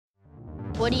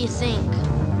What do you think?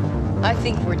 I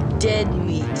think we're dead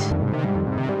meat.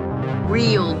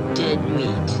 Real dead meat.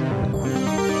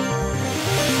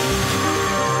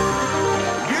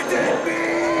 You dead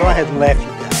meat! Go ahead and laugh, you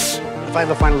guys. If I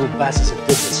ever find a little bastards that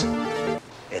did this,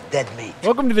 they're dead meat.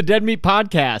 Welcome to the Dead Meat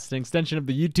Podcast, an extension of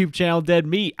the YouTube channel Dead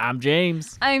Meat. I'm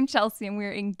James. I'm Chelsea, and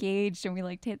we're engaged, and we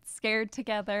like to get scared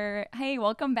together. Hey,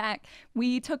 welcome back.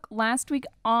 We took last week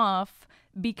off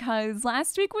because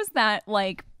last week was that,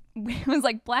 like, it was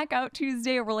like Blackout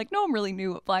Tuesday. We're like, no one really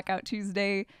knew what Blackout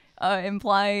Tuesday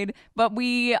implied, but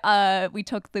we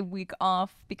took the week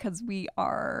off because we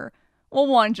are, well,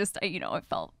 one, just, it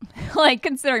felt like,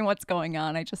 considering what's going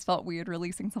on, I just felt weird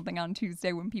releasing something on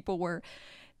Tuesday when people were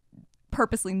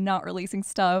purposely not releasing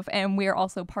stuff. And we're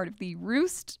also part of the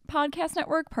Roost podcast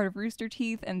network, part of Rooster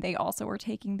Teeth, and they also were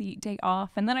taking the day off.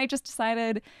 And then I just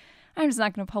decided I'm just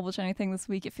not going to publish anything this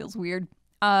week. It feels weird.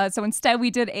 So instead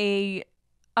we did a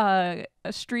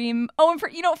stream. Oh, and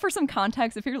for some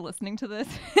context, if you're listening to this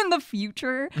in the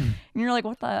future and you're like,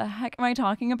 what the heck am I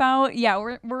talking about?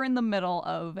 Yeah, we're in the middle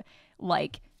of,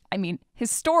 like,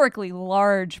 historically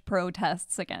large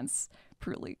protests against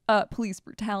police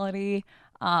brutality.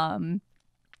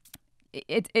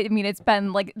 It's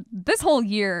been like this whole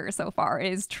year so far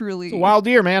is truly It's a wild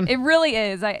year, man. It really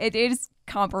is. It is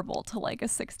comparable to like a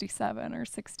 67 or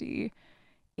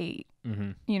 68.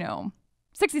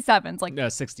 67's like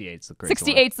 68's the crazy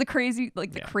 68's the crazy,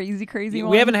 like the crazy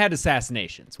one. We haven't had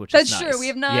assassinations, which That's is nice. true. We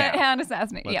have not had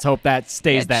assassination. Let's hope that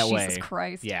stays that way. Jesus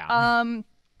Christ. Yeah.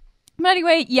 But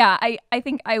anyway, yeah, I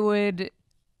think I would.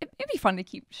 It'd be fun to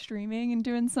keep streaming and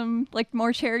doing some like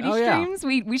more charity streams.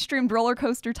 We streamed Roller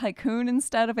Coaster Tycoon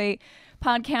instead of a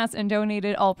podcast and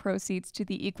donated all proceeds to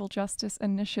the Equal Justice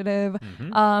Initiative.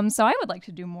 So I would like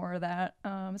to do more of that,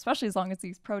 especially as long as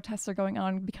these protests are going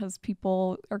on, because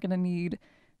people are going to need,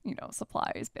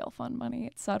 supplies, bail fund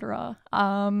money, etc.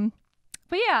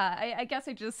 But yeah, I guess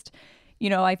I just,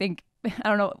 I think, I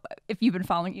don't know if you've been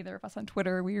following either of us on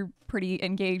Twitter. We're pretty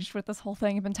engaged with this whole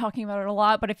thing. I've been talking about it a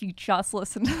lot, but if you just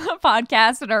listen to the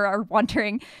podcast and are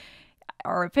wondering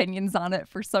our opinions on it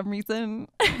for some reason,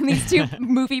 these two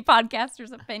movie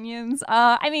podcasters' opinions,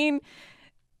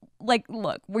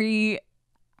 look,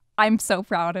 I'm so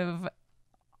proud of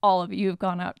all of you who've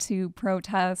gone out to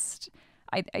protest.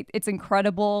 It's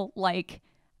incredible. Like,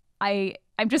 I'm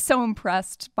just so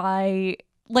impressed by,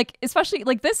 like, especially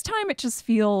like this time, it just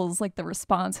feels like the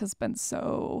response has been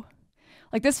so,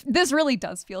 like, this really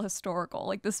does feel historical.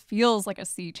 Like, this feels like a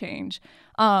sea change.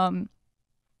 And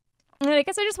I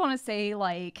guess I just want to say,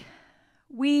 like,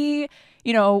 we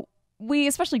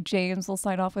especially James will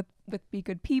sign off with Be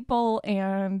Good People,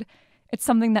 and it's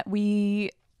something that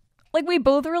we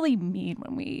both really mean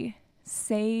when we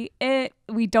say it.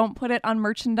 We don't put it on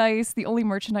merchandise. The only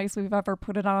merchandise we've ever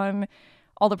put it on,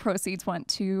 all the proceeds went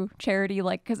to charity,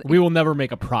 like, because we will never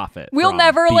make a profit. We'll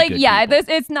never, like, people.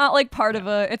 it's not like part of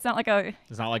it's not like a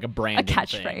brand, a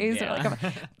catchphrase, or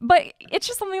like but it's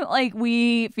just something that, like,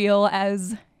 we feel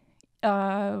as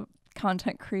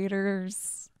content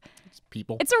creators,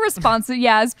 people. It's a responsibility,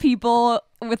 as people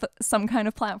with some kind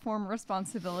of platform,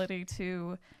 responsibility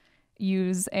to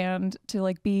use and to,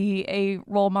 like, be a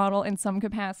role model in some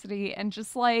capacity. And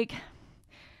just, like,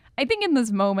 I think in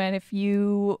this moment, if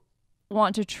you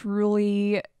want to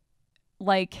truly,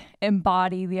 like,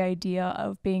 embody the idea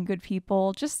of being good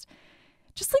people, just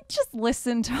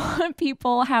listen to what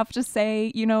people have to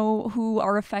say, who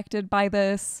are affected by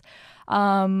this.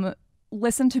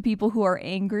 Listen to people who are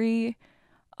angry.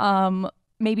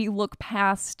 Maybe look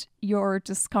past your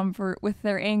discomfort with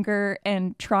their anger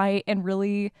and try and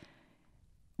really,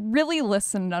 really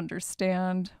listen and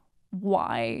understand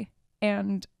why.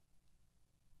 And,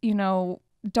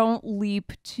 don't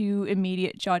leap to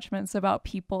immediate judgments about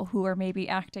people who are maybe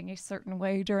acting a certain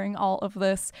way during all of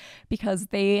this, because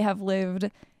they have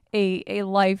lived a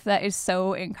life that is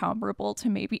so incomparable to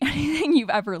maybe anything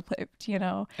you've ever lived,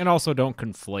 And also don't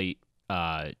conflate,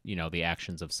 the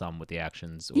actions of some with the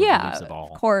actions or beliefs of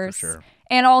all. Of course. For sure.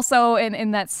 And also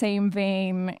in that same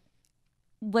vein,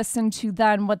 listen to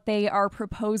then what they are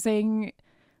proposing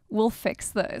will fix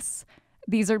this.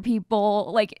 These are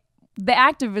people, like, the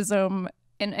activism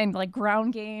and like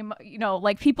ground game,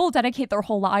 like, people dedicate their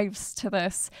whole lives to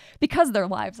this because their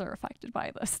lives are affected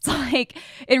by this. It's like,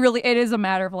 it is a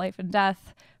matter of life and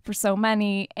death for so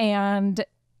many. And,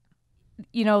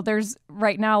 there's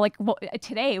right now, like,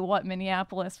 today, what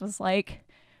Minneapolis was like,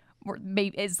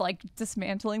 is like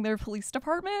dismantling their police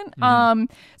department.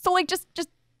 So, like, just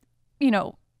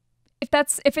if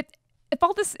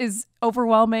all this is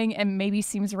overwhelming and maybe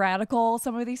seems radical,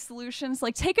 some of these solutions,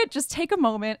 like, take a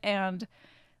moment and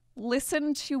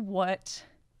listen to what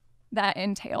that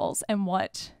entails and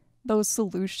what those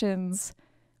solutions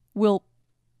will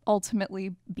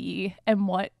ultimately be and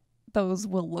what those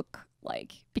will look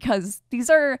like. Because these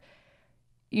are,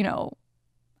 you know,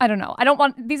 I don't know.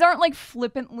 These aren't like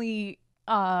flippantly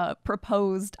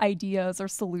proposed ideas or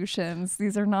solutions.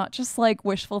 These are not just like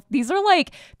wishful. These are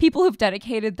like people who've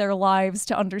dedicated their lives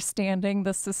to understanding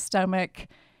the systemic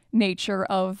nature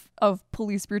of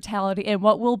police brutality and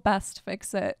what will best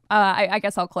fix it. I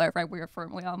guess I'll clarify, we are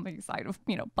firmly on the side of,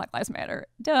 you know, Black Lives Matter.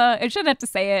 Duh, I shouldn't have to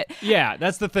say it. Yeah,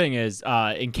 that's the thing is,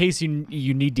 in case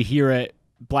you need to hear it,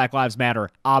 Black Lives Matter,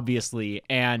 obviously.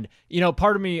 And, you know,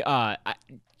 part of me, I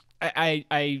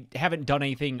haven't done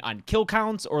anything on kill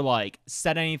counts or like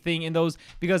said anything in those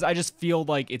because I just feel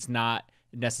like it's not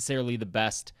necessarily the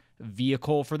best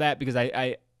vehicle for that, because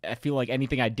I feel like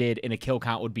anything I did in a kill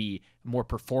count would be more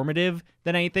performative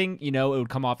than anything. You know, it would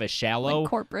come off as shallow, like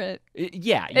corporate.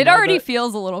 Yeah, it already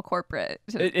feels a little corporate.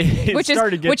 Which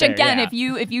again, yeah.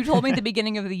 if you told me at the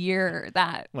beginning of the year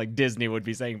that like Disney would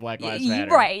be saying Black Lives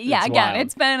Matter, right? Yeah, it's again, wild.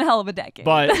 It's been a hell of a decade.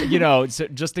 But you know, so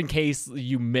just in case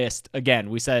you missed, again,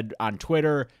 we said on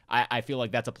Twitter, I feel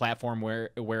like that's a platform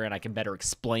wherein I can better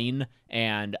explain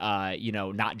and you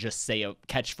know, not just say a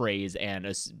catchphrase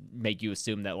and make you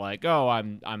assume that like, oh,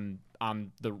 I'm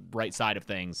on the right side of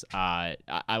things. I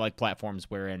like platforms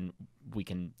wherein we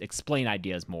can explain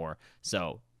ideas more.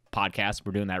 So podcasts,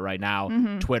 we're doing that right now.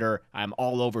 Mm-hmm. Twitter, I'm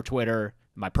all over Twitter,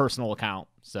 my personal account.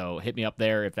 So hit me up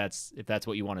there if that's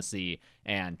what you want to see.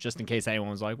 And just in case anyone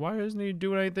was like, why isn't he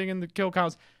doing anything in the kill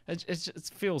counts? It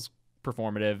feels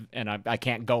performative, and I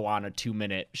can't go on a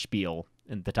 2-minute spiel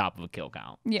at the top of a kill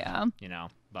count. Yeah. You know,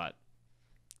 but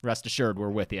rest assured, we're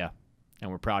with you. And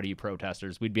we're proud of you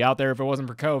protesters. We'd be out there if it wasn't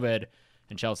for COVID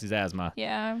and Chelsea's asthma.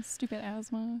 Yeah, stupid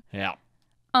asthma. Yeah.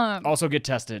 Also get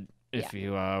tested if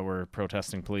you were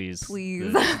protesting, please.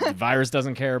 Please. The virus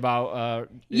doesn't care about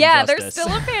yeah, injustice. there's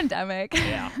still a pandemic.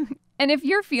 Yeah. And if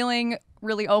you're feeling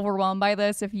really overwhelmed by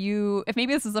this, if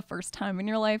maybe this is the first time in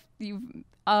your life you've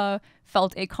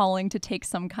felt a calling to take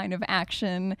some kind of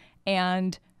action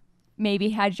and maybe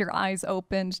had your eyes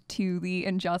opened to the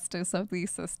injustice of the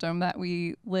system that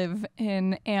we live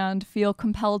in and feel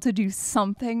compelled to do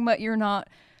something, but you're not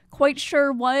quite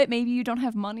sure what. Maybe you don't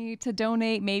have money to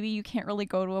donate. Maybe you can't really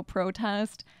go to a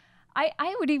protest.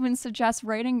 I would even suggest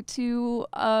writing to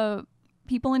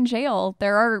people in jail.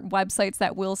 There are websites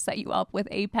that will set you up with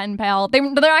a pen pal. They're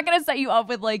not going to set you up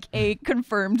with like a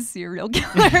confirmed serial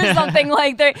killer or something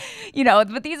like that, you know,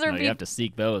 but these are you have to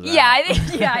seek those out.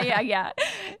 Yeah.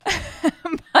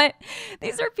 But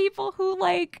these are people who,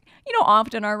 like, you know,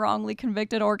 often are wrongly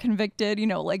convicted or convicted, you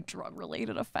know, like drug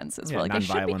related offenses. Yeah, like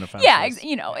nonviolent offenses. Yeah,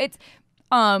 you know, it's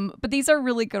but these are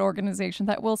really good organizations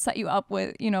that will set you up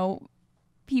with, you know,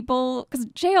 people, because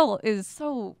jail is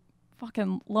so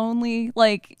fucking lonely,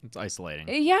 like it's isolating.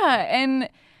 Yeah, and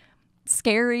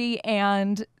scary,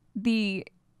 and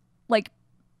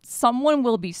someone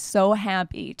will be so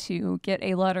happy to get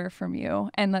a letter from you,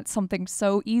 and that's something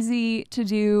so easy to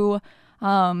do.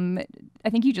 I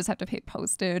think you just have to pay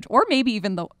postage, or maybe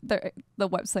even the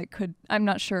website could. I'm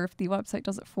not sure if the website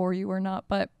does it for you or not,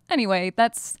 but anyway,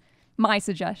 that's my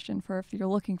suggestion for if you're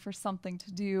looking for something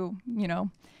to do. You know,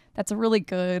 that's a really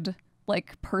good,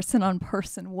 like,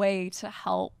 person-on-person way to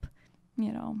help,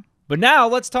 you know. But now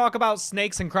let's talk about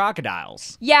snakes and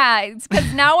crocodiles. Yeah, it's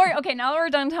because now we're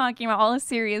done talking about all the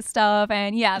serious stuff,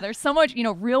 and yeah, there's so much, you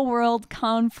know, real world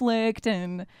conflict,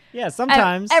 and yeah,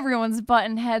 sometimes everyone's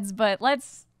button heads. But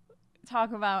let's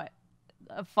talk about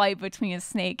a fight between a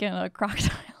snake and a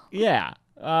crocodile. Yeah,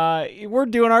 we're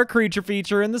doing our creature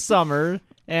feature in the summer,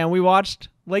 and we watched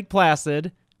Lake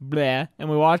Placid, bleh, and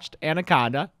we watched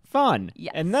Anaconda, fun.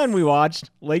 Yes. And then we watched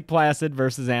Lake Placid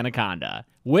versus Anaconda,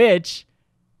 which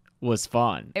was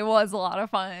fun. It was a lot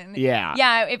of fun. Yeah.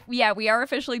 Yeah, we are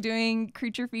officially doing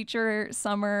Creature Feature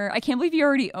Summer. I can't believe you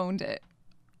already owned it.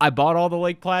 I bought all the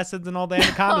Lake Placids and all the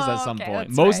Anacondas at some point.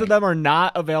 Most of them are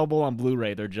not available on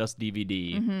Blu-ray. They're just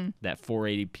DVD. Mm-hmm. That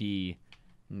 480p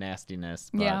nastiness.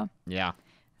 But yeah.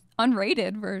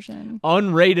 Unrated version.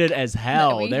 Unrated as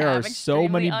hell. There are so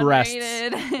many breasts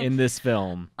in this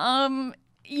film.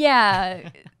 Yeah.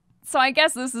 So I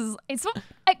guess this is...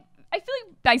 I feel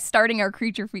like by starting our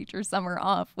Creature Feature Summer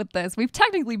off with this, we've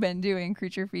technically been doing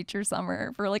Creature Feature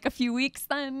Summer for like a few weeks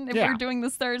then, if we're doing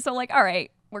this third. So like, all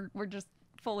right, we're just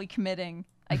fully committing,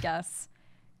 I guess.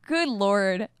 Good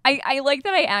Lord. I like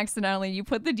that you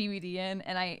put the DVD in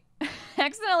and I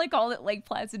accidentally called it Lake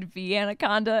Placid v.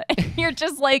 Anaconda. And you're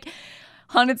just like,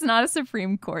 hun, it's not a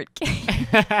Supreme Court case.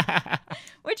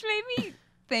 Which made me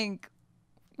think,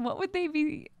 what would they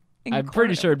be? I'm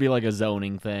pretty sure it'd be like a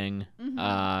zoning thing.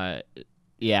 Mm-hmm.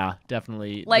 Yeah,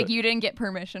 definitely. Like you didn't get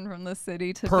permission from the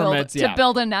city to Permits, build to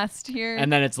build a nest here.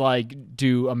 And then it's like,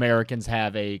 do Americans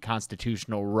have a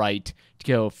constitutional right to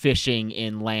go fishing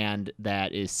in land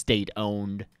that is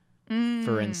state-owned,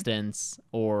 for instance?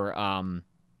 Or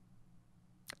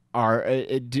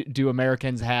do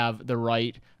Americans have the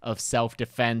right of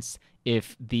self-defense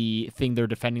if the thing they're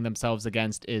defending themselves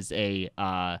against is a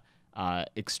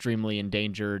extremely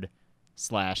endangered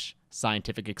 /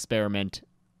 scientific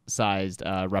experiment-sized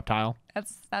reptile?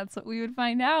 That's what we would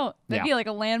find out. That'd Yeah. be like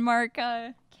a landmark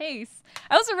case.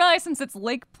 I also realized since it's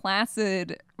Lake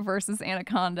Placid versus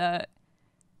Anaconda,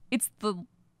 it's the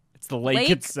lake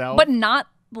itself. but not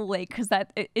the lake because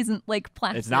it isn't Lake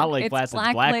Placid. It's not Lake Placid,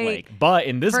 it's Black Lake. Lake. But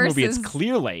in this movie, it's versus-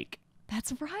 Clear Lake.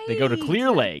 That's right. They go to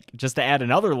Clear Lake just to add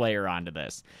another layer onto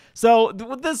this. So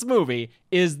this movie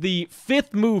is the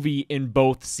 5th movie in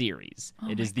both series.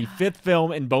 It is the 5th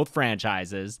film in both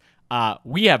franchises.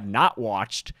 We have not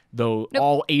watched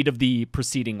all 8 of the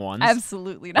preceding ones.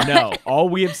 Absolutely not. No, all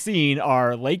we have seen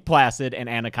are Lake Placid and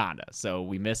Anaconda. So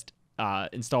we missed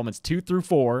installments 2 through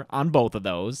 4 on both of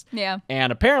those. Yeah.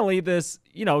 And apparently this,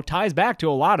 ties back to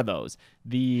a lot of those.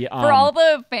 For all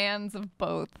the fans of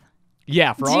both.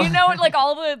 Yeah, for Do all you know like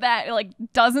all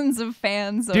dozens of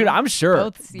fans of Dude, I'm sure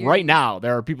both series? right now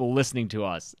there are people listening to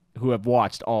us who have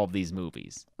watched all of these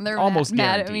movies. They're almost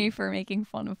mad at guaranteed. me for making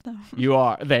fun of them.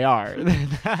 They are.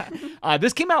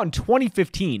 This came out in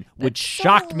 2015, which so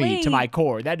shocked me to late. my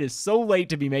core. That is so late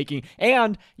to be making.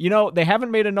 And, they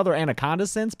haven't made another Anaconda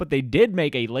since, but they did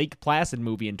make a Lake Placid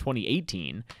movie in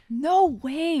 2018. No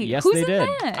way. Yes, Who's they in did.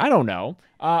 That? I don't know.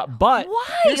 But Why?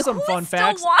 here's some Who fun is still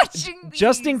facts. watching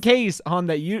Just in these? case, Han,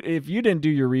 that if you didn't do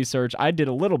your research, I did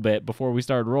a little bit before we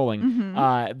started rolling.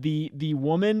 Mm-hmm. The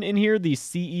woman in here, the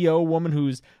CEO woman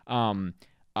who's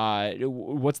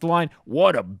what's the line?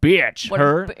 What a bitch. What a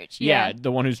her. bitch, yeah.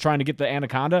 The one who's trying to get the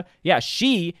Anaconda. Yeah,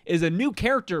 she is a new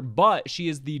character, but she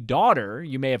is the daughter.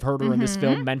 You may have heard her in this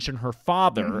film mention her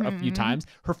father a few times.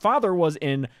 Her father was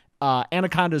in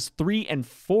Anacondas 3 and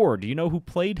 4. Do you know who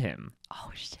played him?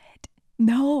 Oh shit.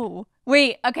 No.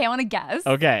 Wait. Okay, I want to guess.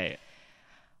 Okay.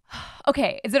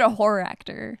 Okay, is it a horror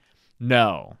actor?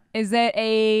 No. Is it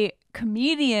a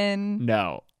comedian?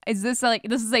 No. Is this like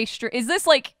this is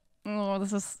like oh,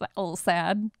 this is a little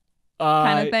sad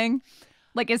kind of thing?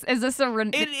 Like is this a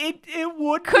It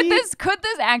would could be. this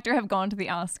actor have gone to the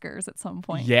Oscars at some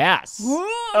point? Yes. Ooh,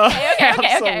 okay.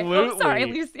 Absolutely. Oh, sorry,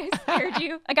 Lucy, I scared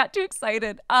you. I got too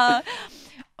excited.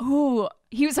 Ooh,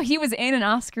 he was in an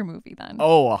Oscar movie then.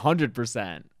 Oh,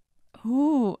 100%.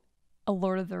 Ooh, a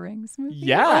Lord of the Rings movie.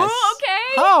 Yes. Ooh,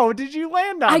 okay. How did you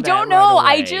land on that? I don't know. right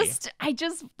I away?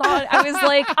 just thought I was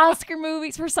like Oscar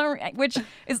movies for some, which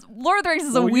is Lord of the Rings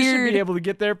is a Well, you should weird. be able to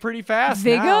get there pretty fast.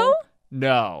 Vigo? now.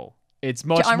 No, it's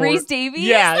much John more. Rhys Davies?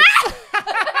 Yes.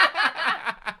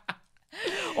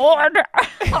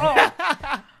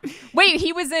 Wait,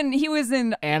 he was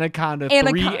in. Anaconda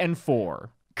 3 and 4.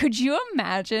 Could you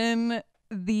imagine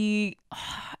the?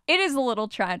 It is a little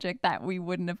tragic that we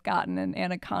wouldn't have gotten an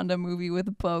Anaconda movie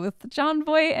with both John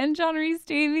Voight and John Rhys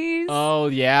Davies. Oh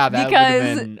yeah, that would Because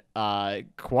have been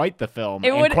quite the film it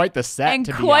and would- quite the set and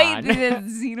to quite be on.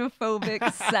 the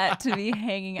xenophobic set to be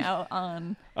hanging out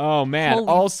on. Oh man! Holy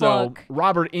Also, fuck.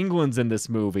 Robert Englund's in this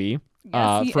movie.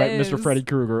 Yes, he Mr. is. Freddy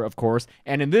Krueger, of course.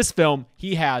 And in this film,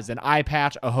 he has an eye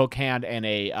patch, a hook hand, and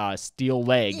a steel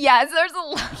leg. Yes, there's a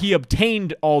lot. He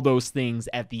obtained all those things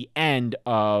at the end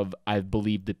of, I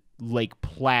believe, the Lake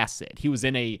Placid. He was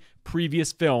in a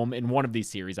previous film in one of these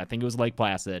series. I think it was Lake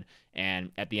Placid.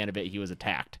 And at the end of it, he was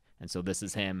attacked. And so this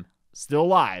is him still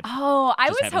alive. Oh, I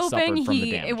Just was having suffered hoping from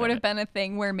the damage it would of have it. been a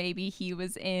thing where maybe he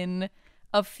was in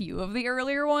a few of the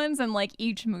earlier ones, and like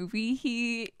each movie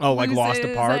he Like lost a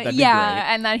loses part? That'd be yeah,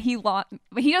 great. and then he lost.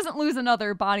 He doesn't lose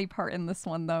another body part in this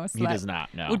one though. So He that does not,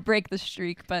 no. would break the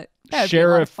streak, but that would be a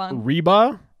lot of Sheriff fun.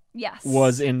 Reba Yes,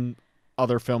 was in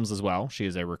other films as well. She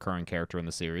is a recurring character in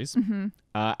the series. Mm-hmm.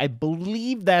 I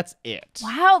believe that's it.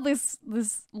 Wow, this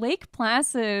Lake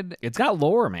Placid It's got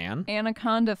lore, man.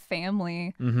 Anaconda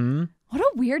family. Mm-hmm. What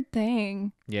a weird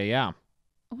thing. Yeah.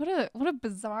 What a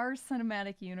bizarre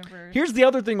cinematic universe. Here's the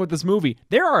other thing with this movie.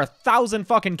 There are 1,000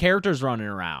 fucking characters running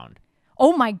around.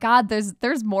 Oh my God,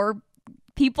 there's more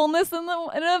people in this than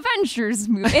an Avengers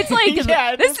movie. It's like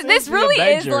Yeah, this is the really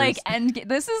is Avengers. like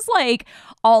this is like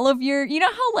all of your, you know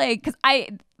how like, because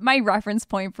my reference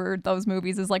point for those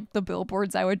movies is like the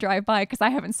billboards I would drive by, because I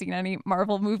haven't seen any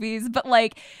Marvel movies, but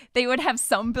like they would have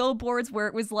some billboards where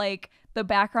it was like the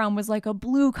background was like a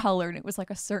blue color and it was like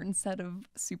a certain set of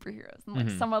superheroes, and like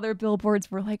some other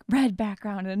billboards were like red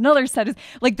background and another set is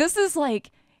like, this is like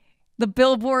the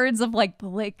billboards of like the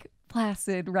Lake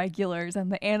Placid regulars and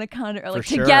the Anaconda are like For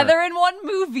sure. together in one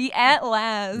movie at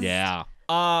last. Yeah.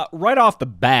 Right off the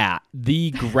bat,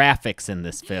 the graphics in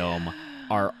this film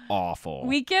are awful.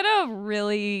 We get a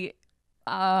really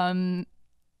PlayStation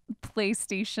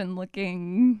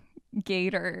looking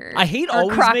gator. I hate or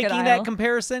always crocodile. making that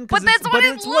comparison, But that's what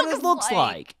it it's what it looks looks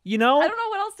like. You know, I don't know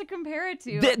what else to compare it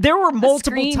to. There were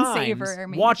multiple screensaver, times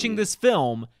maybe. watching this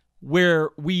film where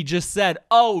we just said,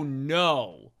 "Oh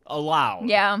no," aloud.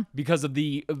 Yeah. Because of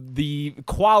the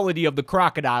quality of the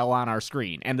crocodile on our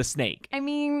screen and the snake. I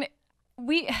mean,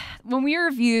 when we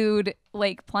reviewed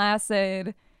Lake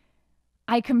Placid,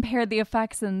 I compared the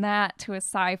effects in that to a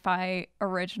sci-fi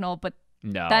original, but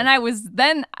No. then I was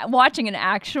watching an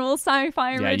actual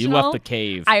sci-fi original. Yeah, you left the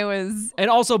cave. And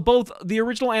also, both the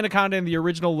original Anaconda and the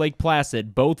original Lake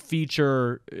Placid both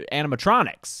feature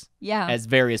animatronics as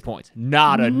various points.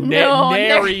 Not a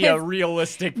nary a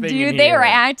realistic thing. Dude, they were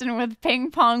acting with ping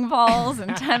pong balls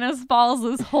and tennis balls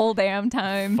this whole damn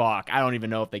time. Fuck, I don't even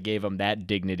know if they gave them that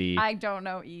dignity. I don't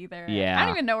know either. Yeah. I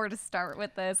don't even know where to start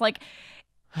with this. Like,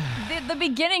 the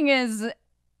beginning is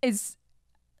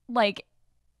like,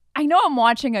 I know I'm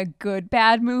watching a good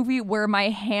bad movie where my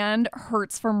hand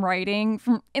hurts from writing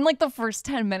in like the first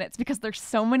 10 minutes because there's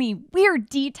so many weird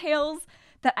details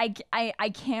that I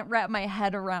can't wrap my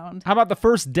head around. How about the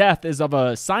first death is of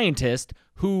a scientist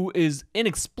who is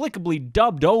inexplicably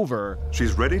dubbed over.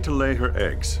 She's ready to lay her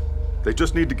eggs. They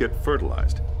just need to get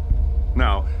fertilized.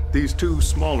 Now, these two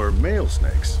smaller male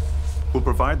snakes will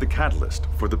provide the catalyst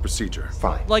for the procedure.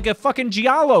 Fine. Like a fucking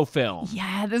Giallo film.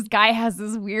 Yeah, this guy has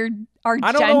this weird Argento.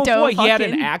 I don't know if he had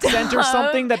an fucking accent or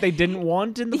something that they didn't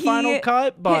want in the final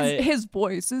cut, but his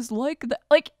voice is like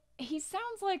he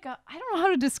sounds like I don't know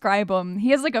how to describe him. He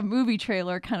has like a movie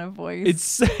trailer kind of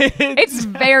voice. It's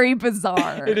very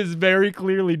bizarre. It is very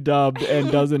clearly dubbed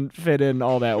and doesn't fit in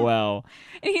all that well.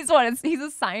 And he's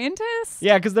a scientist?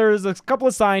 Yeah, because there's a couple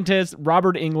of scientists,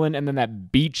 Robert Englund, and then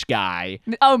that Beach guy.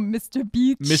 Oh, Mr.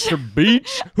 Beach. Mr.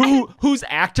 Beach, whose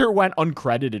actor went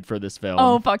uncredited for this film.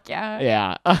 Oh, fuck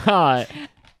yeah. Yeah.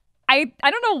 I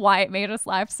don't know why it made us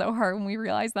laugh so hard when we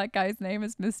realized that guy's name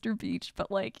is Mr. Beach,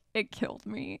 but like it killed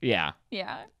me. Yeah.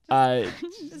 Yeah.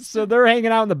 So they're hanging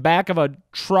out in the back of a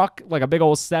truck, like a big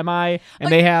old semi, and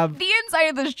they have the inside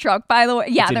of this truck, by the way.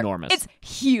 Yeah, it's enormous. It's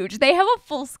huge. They have a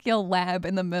full-scale lab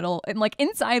in the middle, and like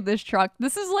inside this truck,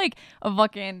 this is like a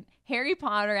fucking Harry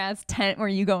Potter ass tent where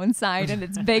you go inside and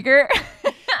it's bigger.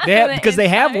 Because they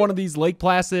have one of these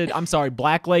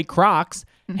Black Lake Crocs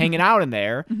hanging out in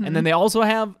there, and then they also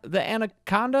have the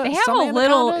Anaconda. They have some a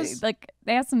little, anacondas?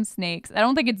 they have some snakes. I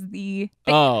don't think it's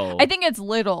I think it's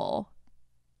little.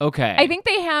 Okay. I think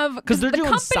they have because they're doing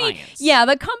company, science. Yeah,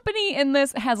 the company in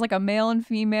this has like a male and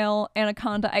female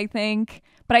anaconda, I think.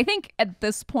 But I think at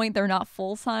this point they're not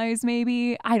full size.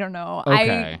 Maybe I don't know.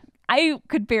 Okay. I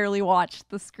could barely watch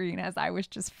the screen as I was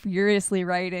just furiously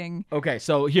writing. Okay,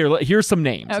 so here's some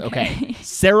names. Okay.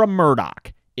 Sarah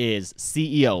Murdoch is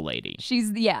CEO lady. She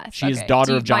is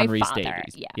daughter of John Rhys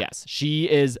Davies. Yeah. Yes. She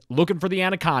is looking for the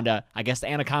Anaconda. I guess the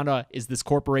Anaconda is this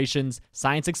corporation's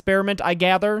science experiment, I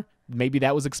gather. Maybe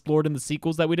that was explored in the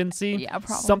sequels that we didn't see. Yeah,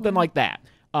 probably. Something like that.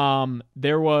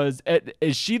 There was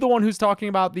is she the one who's talking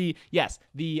about the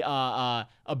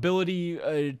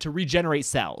ability to regenerate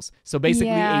cells? So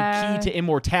basically a key to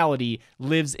immortality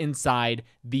lives inside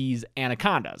these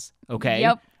anacondas, okay?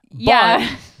 Yep.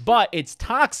 Yeah. But it's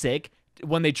toxic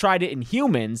when they tried it in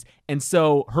humans, and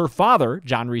so her father,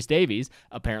 John Rhys Davies,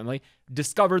 apparently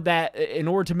discovered that in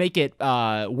order to make it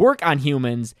work on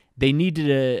humans, they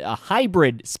needed a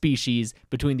hybrid species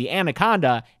between the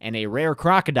anaconda and a rare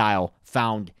crocodile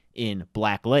found in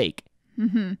Black Lake.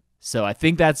 Mm-hmm. So I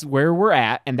think that's where we're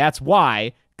at, and that's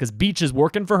why, because Beach is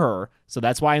working for her, so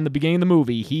that's why in the beginning of the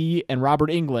movie, he and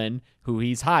Robert Englund, who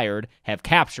he's hired, have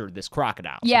captured this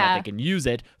crocodile so that they can use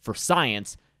it for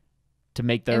science to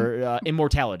make their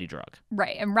immortality drug.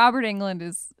 Right. And Robert Englund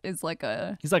is like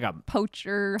he's like a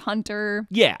poacher, hunter.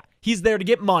 Yeah. He's there to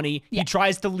get money. Yeah. He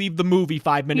tries to leave the movie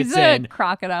 5 minutes He's in. A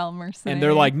crocodile mercenary. And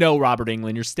they're like, no, Robert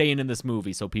Englund, you're staying in this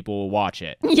movie so people will watch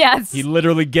it. Yes. He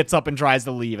literally gets up and tries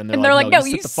to leave. And they're like, no,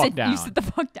 you sit the fuck down. You sit the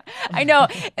fuck down. I know.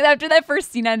 And after that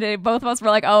first scene ended, both of us were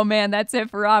like, oh man, that's it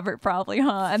for Robert probably,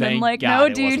 huh? And then like, no,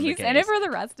 dude, he's in it for the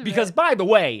rest of it. Because by the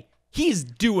way, he's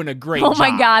doing a great job. Oh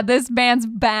my God, this man's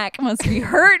back must be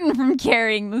hurting from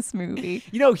carrying this movie.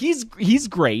 You know, he's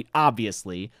great,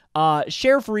 obviously.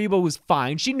 Sheriff Reba was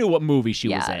fine. She knew what movie she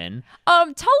was in.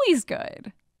 Tully's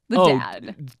good. The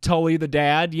dad. Tully the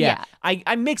dad? Yeah.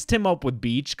 I mixed him up with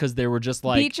Beach because they were just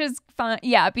like... Beach is fine.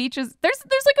 Yeah, Beach is... There's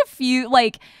like a few,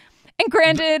 like... And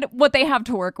granted, what they have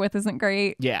to work with isn't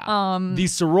great. Yeah. The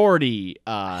sorority.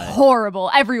 Horrible.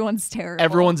 Everyone's terrible.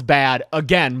 Everyone's bad.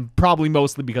 Again, probably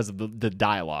mostly because of the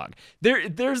dialogue.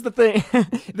 There's the thing.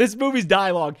 This movie's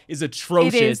dialogue is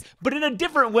atrocious, It is. but in a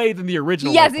different way than the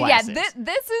original. Yes, like, yeah. classics.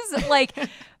 This is like,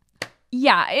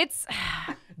 yeah, it's.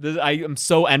 I am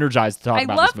so energized to talk I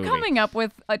about love this movie. coming up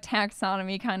with a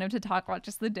taxonomy kind of to talk about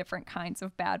just the different kinds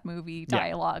of bad movie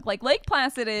dialogue. Like Lake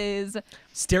Placid is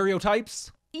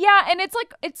Stereotypes. yeah, and it's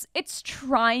like it's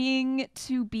trying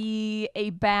to be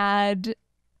a bad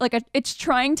it's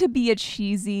trying to be a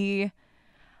cheesy.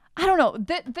 I don't know.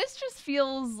 This just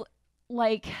feels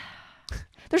like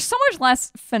there's so much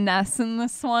less finesse in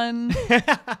this one,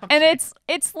 and it's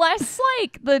less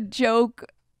like the joke.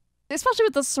 Especially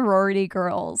with the sorority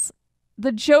girls,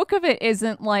 the joke of it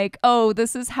isn't like, oh,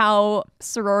 this is how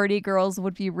sorority girls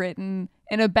would be written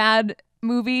in a bad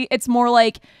movie. It's more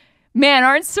like, man,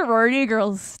 aren't sorority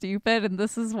girls stupid? And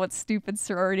this is what stupid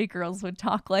sorority girls would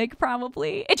talk like,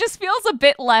 probably. It just feels a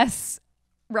bit less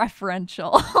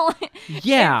referential.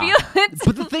 Yeah.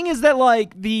 But the thing is that,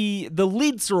 like, the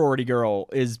lead sorority girl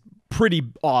is pretty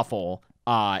awful.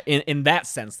 In that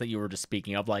sense that you were just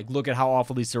speaking of, like, look at how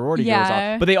awful these sorority girls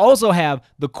are. But they also have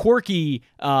the quirky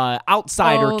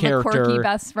outsider character. The quirky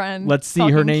best friend. Let's see,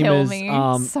 her name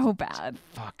is so bad.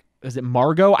 Fuck. Is it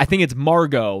Margot? I think it's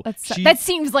Margot. That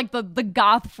seems like the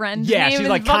goth friend. Yeah, name she's is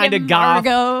like kind of fucking goth.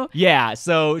 Margot. Yeah,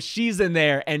 so she's in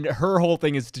there, and her whole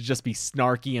thing is to just be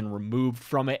snarky and removed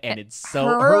from it, and it's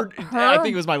so I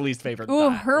think it was my least favorite.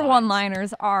 Ooh, her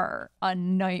one-liners are a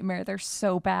nightmare. They're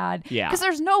so bad. Yeah, because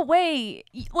there's no way,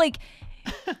 like,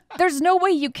 there's no way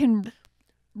you can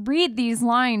read these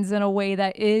lines in a way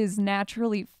that is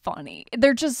naturally funny.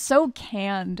 They're just so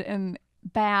canned and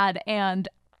bad, and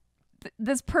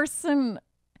this person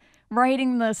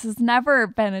writing this has never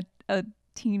been a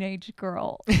teenage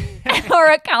girl or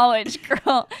a college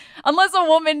girl, unless a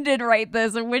woman did write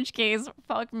this, in which case,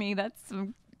 fuck me, that's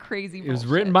some crazy bullshit. It was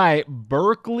written by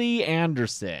Berkeley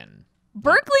Anderson.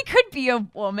 Berkeley could be a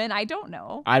woman. I don't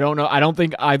know. I don't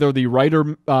think either the writer,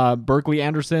 Berkeley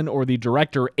Anderson, or the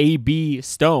director, A.B.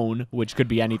 Stone, which could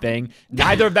be anything.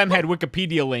 Neither of them had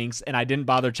Wikipedia links, and I didn't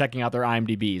bother checking out their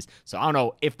IMDb's. So I don't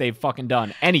know if they've fucking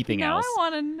done anything else. I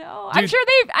want to know. Dude, I'm sure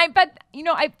they've. I bet,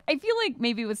 I feel like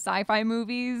maybe with sci-fi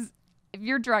movies, if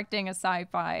you're directing a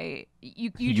sci-fi,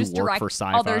 you just work direct for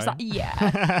sci-fi? others.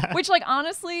 Yeah. Which, like,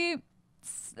 honestly,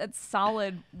 that's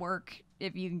solid work.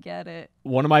 If you can get it.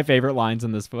 One of my favorite lines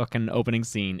in this fucking opening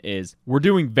scene is, "We're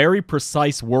doing very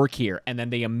precise work here," and then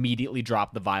they immediately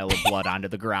drop the vial of blood onto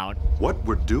the ground. What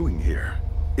we're doing here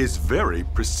is very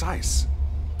precise.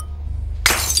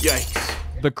 Yikes.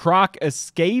 The croc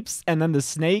escapes, and then the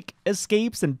snake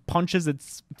escapes and punches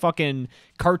its fucking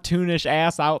cartoonish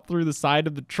ass out through the side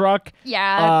of the truck.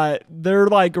 Yeah. They're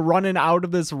like running out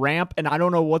of this ramp, and I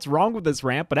don't know what's wrong with this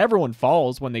ramp, but everyone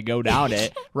falls when they go down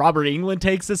it. Robert Englund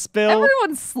takes a spill.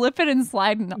 Everyone's slipping and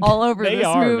sliding all over this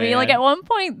movie. Man. Like, at one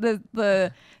point,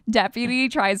 the deputy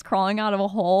tries crawling out of a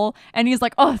hole, and he's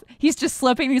like, oh, he's just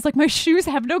slipping. He's like, my shoes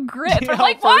have no grip. I'm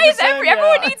like, why is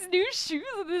everyone needs new shoes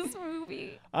in this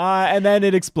movie? And then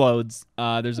it explodes.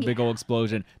 There's a big old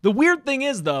explosion. The weird thing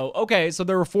is, though, okay, so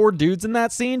there were 4 dudes in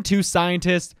that scene, 2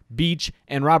 scientists, Beach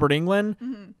and Robert Englund.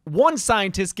 Mm-hmm. One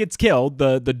scientist gets killed.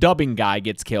 The dubbing guy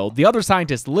gets killed. The other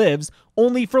scientist lives,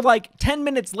 only for like 10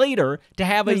 minutes later to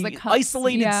have an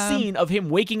isolated scene of him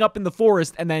waking up in the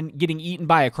forest and then getting eaten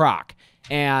by a croc.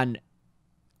 And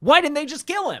why didn't they just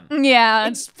kill him? Yeah.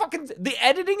 It's fucking, the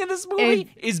editing in this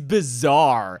movie is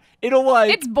bizarre.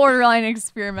 It's borderline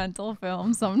experimental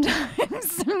film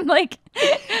sometimes. Like,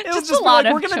 it was just a lot like,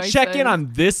 of we're gonna choices. check in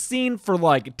on this scene for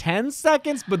like 10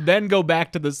 seconds, but then go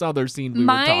back to this other scene we were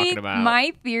talking about.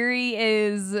 My theory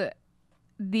is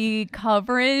the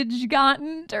coverage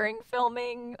gotten during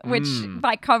filming, which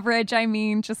by coverage I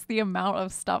mean just the amount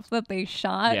of stuff that they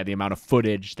shot. Yeah, the amount of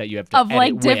footage that you have to of edit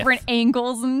like with. different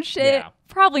angles and shit. Yeah.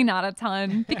 Probably not a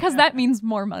ton, because that means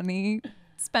more money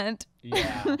spent.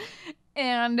 Yeah.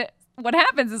 And what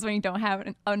happens is when you don't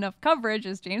have enough coverage,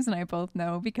 as James and I both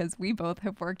know because we both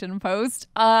have worked in post,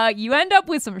 you end up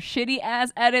with some shitty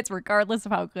ass edits regardless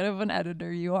of how good of an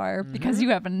editor you are, because you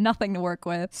have nothing to work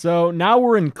with. So now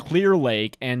we're in Clear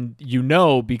Lake, and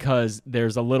because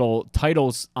there's a little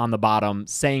titles on the bottom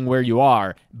saying where you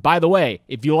are. By the way,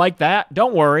 if you like that,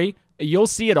 don't worry. you'll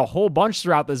see it a whole bunch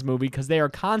throughout this movie because they are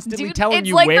constantly Dude, telling it's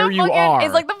you like where the you fucking- are.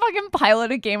 It's like the fucking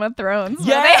pilot of Game of Thrones. where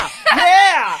yeah, they-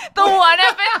 yeah.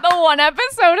 the one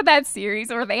episode of that series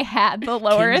where they had the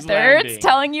lower King's thirds Landing.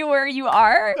 telling you where you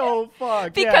are. Oh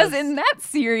fuck! Because yes. in that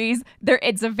series,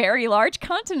 it's a very large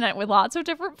continent with lots of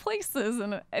different places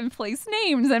and place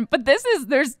names. But there's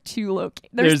two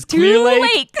There's two Clear Lake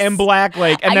lakes and Black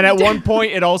Lake, and then I at don't- one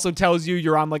point it also tells you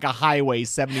you're on like a highway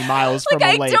 70 miles from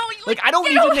Like, a I lake. don't- Like I don't I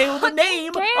even don't know the name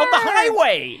of the care.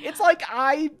 highway. It's like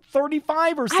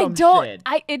I-35 or I some don't. shit.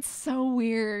 It's so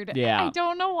weird. Yeah. I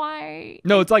don't know why.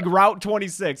 No, it's like Route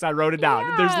 26. I wrote it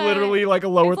down. There's Yeah. literally like a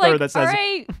lower It's third like, that says all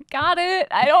right, got it.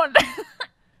 I don't.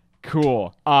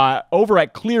 cool. Over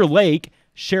at Clear Lake,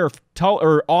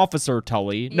 Officer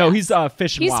Tully. No, Yes. he's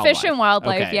Fish and He's Wildlife. Fish and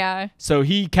Wildlife, Okay. yeah. So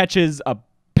he catches a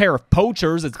pair of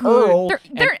poachers. It's Earl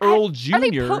and Earl Jr.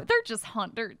 They're just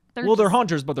hunters. They're just,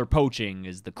 hunters, but they're poaching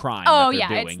is the crime Oh that yeah,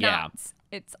 they're doing. it's yeah. not.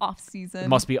 It's off season. It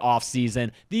must be off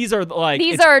season. These are like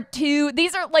These it's-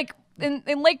 are like in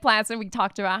Lake Placid. We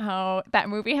talked about how that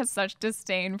movie has such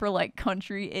disdain for like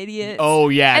country idiots. Oh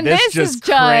yeah, and this this just is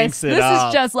cranks it this up.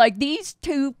 is just like these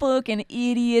two fucking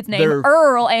idiots named They're-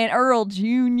 Earl and Earl Jr.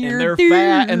 and they're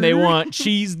fat and they want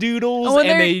cheese doodles Oh, and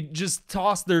and they're- they just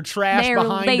toss their trash they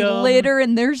behind them. litter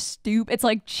and they're stupid. It's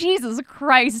like Jesus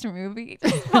Christ, movie.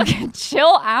 Just fucking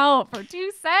chill out for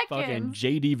 2 seconds. Fucking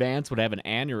JD Vance would have an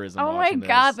aneurysm. Oh my watching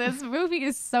god, this movie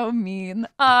is so mean.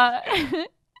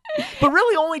 But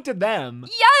really only to them.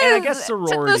 Yes, And I guess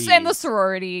sororities. and the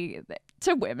sorority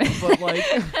to women. But like,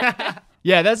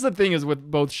 yeah, that's the thing is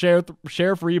with both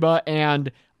Sheriff Reba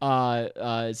and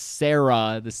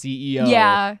Sarah, the CEO.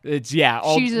 Yeah. it's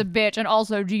She's a bitch, and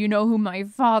also, do you know who my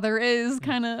father is?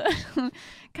 Kind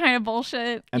of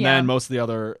bullshit. And yeah. then most of the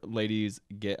other ladies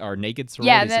are naked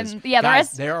Yeah, sororities. then- yeah, the Guys,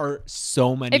 rest- there are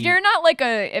so many. if you're not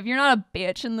a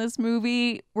bitch in this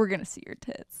movie, we're gonna see your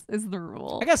tits. Is the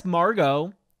rule? I guess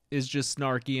Margot is just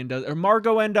snarky and does, or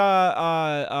Margot and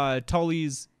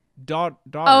Tully's daughter.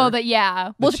 Oh,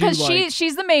 yeah. Well, two, because like-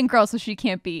 she's the main girl, so she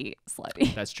can't be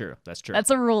slutty. That's true. That's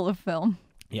a rule of film.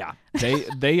 Yeah, they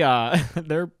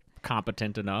they're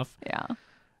competent enough, Yeah.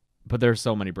 but there's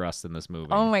so many breasts in this movie.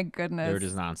 Oh my goodness. They're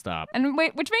just nonstop. And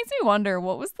wait, which makes me wonder,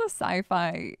 what was the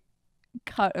sci-fi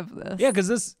cut of this? Yeah,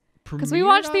 because we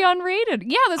watched the unrated.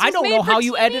 Yeah, this was I don't made know for how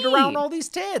you edit TV. around all these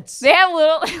tits. They have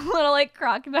little like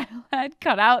crocodile head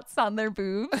cutouts on their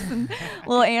boobs and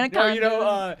little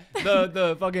anaconda. No,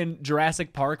 the fucking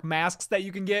Jurassic Park masks that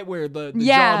you can get where the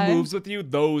Yeah. jaw moves with you,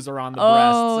 those are on the Oh,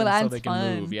 breasts and so that's they can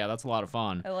fun. move. Yeah, that's a lot of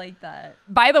fun. I like that.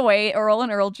 By the way, Earl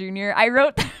and Earl Jr. I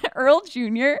wrote Earl Jr.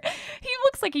 He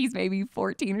looks like he's maybe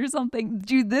 14 or something.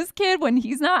 Dude, this kid, when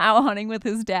he's not out hunting with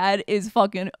his dad, is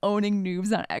fucking owning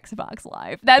noobs on Xbox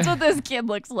Live. That's what this kid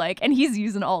looks like. And he's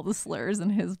using all the slurs in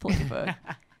his playbook.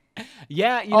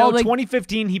 Yeah, you All know, the-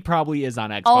 2015, he probably is on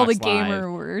Xbox all the Live.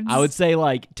 gamer words. I would say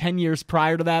like 10 years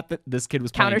prior to that, this kid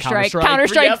was playing Counter-Strike. Counter-Strike.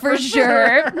 Counter-Strike Yeah, for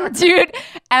sure. Dude,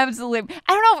 absolutely.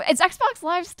 I don't know. Is Xbox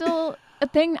Live still a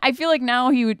thing? I feel like now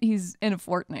he's in a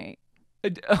Fortnite.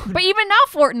 But even now,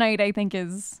 Fortnite, I think,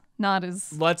 is not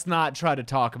as... Let's not try to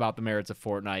talk about the merits of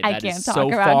Fortnite. I That can't is talk so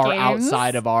about far games.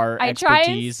 outside of our I try and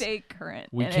expertise. stay current.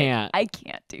 We in it. can't. I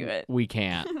can't do it. We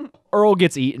can't. Earl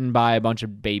gets eaten by a bunch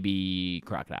of baby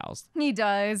crocodiles. He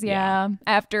does, yeah.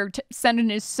 After sending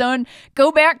his son,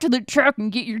 go back to the truck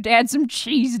and get your dad some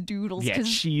cheese doodles. Yeah,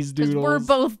 cheese Because doodles. we're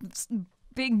both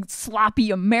big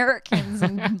sloppy Americans,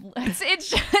 and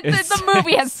the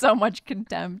movie has so much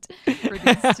contempt for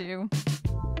these two.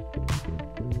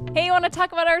 Hey, you want to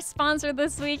talk about our sponsor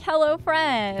this week,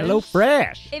 HelloFresh? Hello,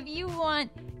 Fresh. If you want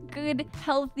good,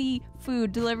 healthy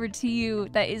food delivered to you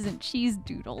that isn't cheese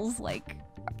doodles like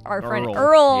our friend Earl.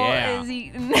 Earl Yeah. is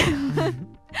eating.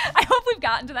 I hope we've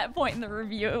gotten to that point in the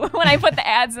review when I put the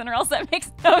ads in, or else that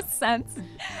makes no sense.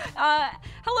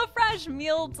 HelloFresh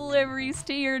meal deliveries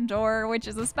to your door, which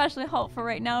is especially helpful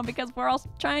right now because we're all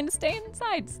trying to stay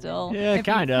inside still. Yeah, If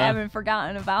you kinda. haven't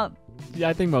forgotten about Yeah,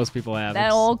 I think most people have. that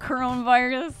It's- old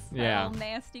coronavirus. Yeah. That old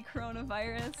nasty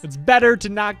coronavirus. It's better to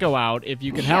not go out if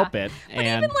you can help it. But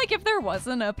And even like if there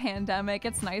wasn't a pandemic,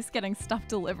 it's nice getting stuff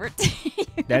delivered to you.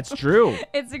 that's true.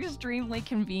 It's extremely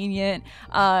convenient.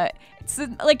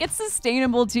 It's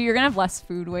sustainable too. You're gonna have less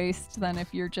food waste than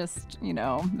if you're just,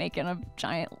 making a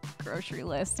giant grocery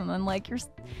list, and then like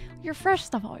your fresh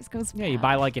stuff always goes. Yeah, you bad.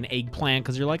 buy like an eggplant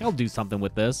because you're like, I'll do something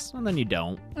with this. And then you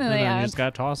don't. And then yeah. you just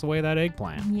got to toss away that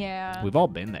eggplant. Yeah. We've all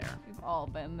been there. We've all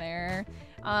been there.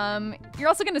 You're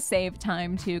also going to save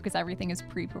time too because everything is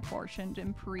pre-proportioned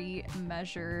and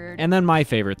pre-measured. And then my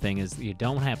favorite thing is you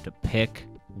don't have to pick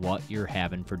what you're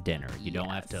having for dinner. You don't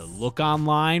have to look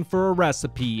online for a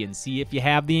recipe and see if you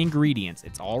have the ingredients.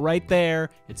 It's all right there.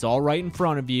 It's all right in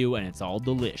front of you, and it's all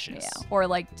delicious. Yeah. Or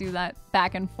like do that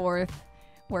back and forth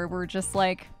where we're just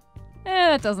like,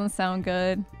 that doesn't sound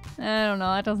good. I don't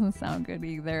know, that doesn't sound good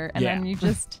either. And then you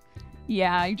just,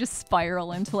 you just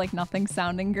spiral into like nothing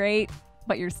sounding great,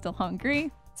 but you're still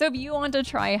hungry. So if you want to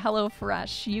try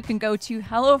HelloFresh, you can go to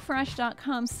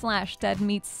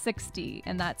hellofresh.com/deadmeat60,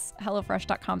 and that's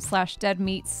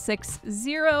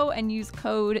hellofresh.com/deadmeat60, and use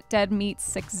code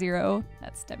deadmeat60,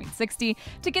 that's deadmeat60,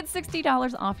 to get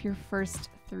 $60 off your first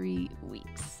 3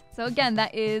 weeks. So again,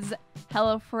 that is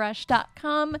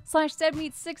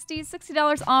hellofresh.com/deadmeat60,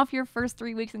 $60 off your first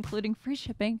 3 weeks, including free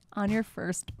shipping on your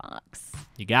first box.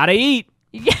 You gotta eat.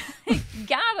 You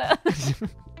gotta.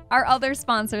 Our other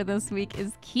sponsor this week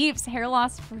is Keeps Hair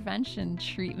Loss Prevention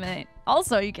Treatment.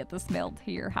 Also, you get this mailed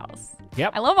to your house.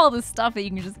 Yep. I love all this stuff that you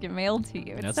can just get mailed to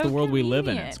you. It's That's so the world we live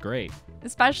in. convenient. It's great.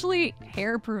 Especially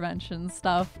hair prevention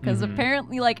stuff, because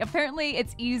apparently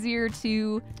it's easier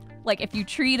to, like, if you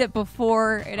treat it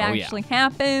before it actually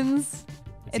happens.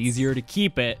 It's easier to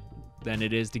keep it than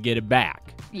it is to get it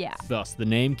back. Yeah. Thus the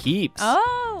name Keeps.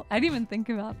 Oh, I didn't even think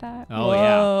about that. Oh,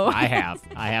 Whoa. yeah.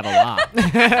 I have a lot.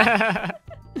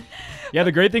 Yeah,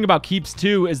 the great thing about Keeps,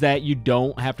 too, is that you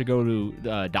don't have to go to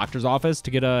the doctor's office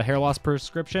to get a hair loss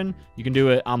prescription. You can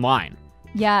do it online.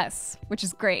 Yes, which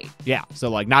is great. Yeah, so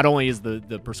like not only is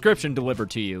the prescription delivered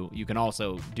to you, you can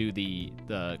also do the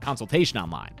consultation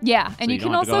online. Yeah, and So you don't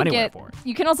can have to go also anywhere get for it.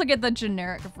 the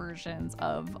generic versions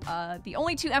of the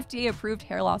only 2 FDA approved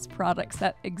hair loss products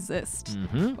that exist.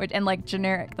 And like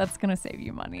generic, that's gonna save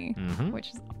you money, which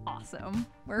is awesome.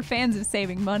 We're fans of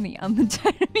saving money on the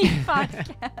Tiny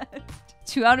podcast.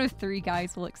 2 out of 3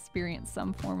 guys will experience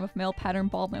some form of male pattern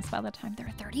baldness by the time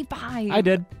they're 35. I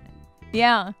did.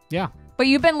 Yeah. Yeah. But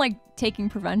you've been like taking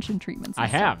prevention treatments. And I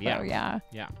have, stuff, though. yeah.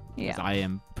 Yeah. Because I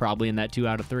am probably in that 2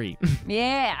 out of 3.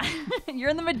 Yeah. You're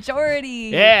in the majority.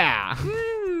 Yeah.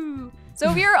 Woo. So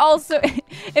if you're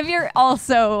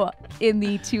also in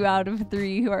the 2 out of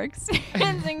 3 who are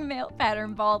experiencing male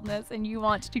pattern baldness and you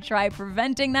want to try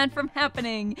preventing that from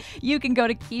happening, you can go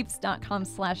to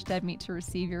keeps.com/deadmeat to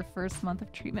receive your first month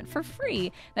of treatment for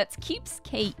free. That's keeps,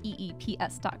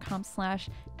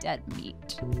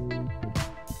 KEEPS.com/deadmeat.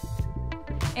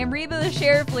 And Reba the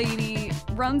sheriff lady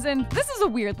runs in. This is a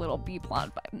weird little B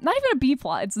plot, but not even a B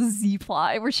plot, it's a Z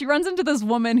plot, where she runs into this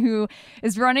woman who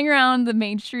is running around the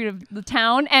main street of the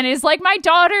town and is like, my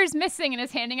daughter's missing, and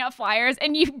is handing out flyers.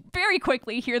 And you very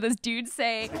quickly hear this dude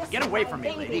say, Get away from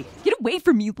me, lady. Get away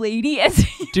from me, lady. As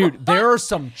Dude, there are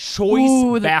some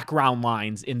choice background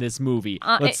lines in this movie.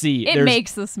 Let's see. It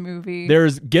makes this movie.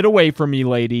 There's Get Away From Me,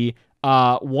 Lady.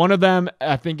 One of them,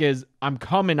 I think, is I'm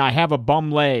coming, I have a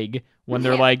bum leg, when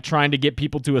they're like trying to get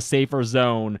people to a safer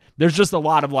zone. There's just a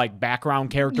lot of like background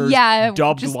characters,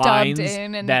 dubbed lines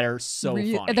in and that are so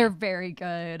funny. They're very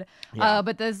good. Yeah.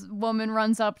 But this woman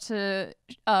runs up to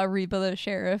Reba the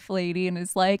sheriff lady and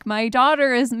is like, my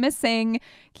daughter is missing.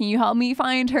 Can you help me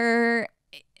find her?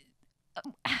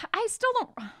 I still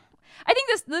don't. I think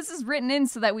this is written in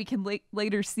so that we can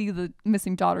later see the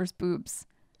missing daughter's boobs.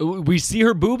 We see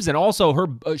her boobs, and also her.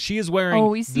 She is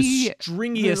wearing the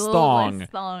stringiest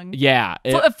thong. Yeah,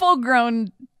 a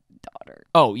full-grown daughter.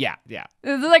 Oh yeah.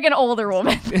 It's like an older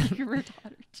woman. Her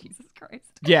daughter. Jesus Christ.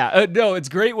 Yeah, no, it's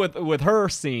great with her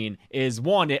scene is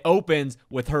one, it opens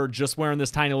with her just wearing this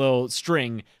tiny little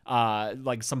string,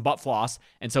 like some butt floss,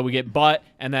 and so we get butt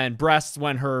and then breasts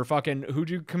when her fucking, who'd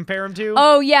you compare him to?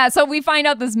 Oh yeah, so we find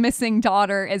out this missing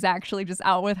daughter is actually just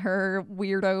out with her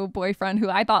weirdo boyfriend who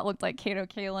I thought looked like Kato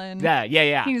Kalin.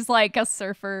 Yeah. He's like a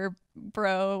surfer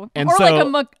bro, and or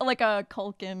so, like a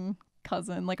Culkin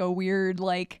cousin, like a weird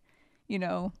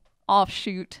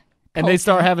offshoot. And they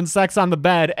start having sex on the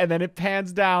bed, and then it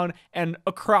pans down, and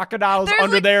a crocodile's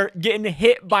under there getting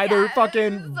hit by their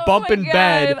fucking bumping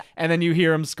bed, and then you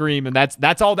hear him scream, and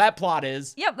that's all that plot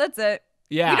is. Yep, that's it.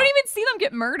 Yeah. You don't even see them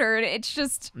get murdered. It's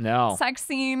just sex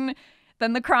scene,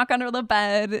 then the croc under the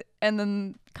bed, and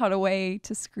then cut away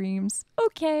to screams.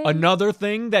 Okay. Another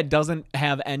thing that doesn't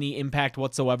have any impact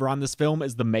whatsoever on this film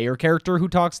is the mayor character who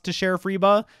talks to Sheriff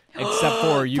Reba, except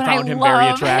for you found him very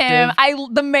attractive.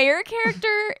 The mayor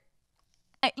character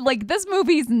like this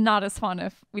movie's not as fun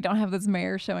if we don't have this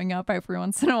mayor showing up every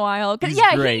once in a while. Because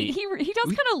He's great. he does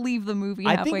kind of leave the movie.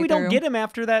 I halfway think we through. don't get him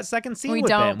after that second scene We with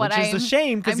don't, him, but which is a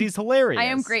shame because he's hilarious. I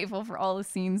am grateful for all the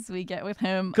scenes we get with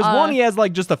him. Because one, he has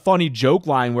like just a funny joke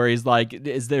line where he's like,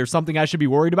 "Is there something I should be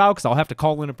worried about? Because I'll have to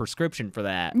call in a prescription for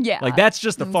that." Yeah, like that's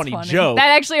just a it's funny joke. That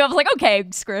actually, I was like, okay,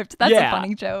 script. That's a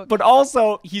funny joke. But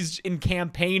also, he's in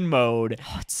campaign mode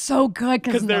Oh, it's so good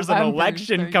because there's an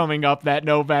election coming up that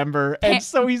November, and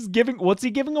so he's giving. What's he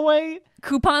giving away?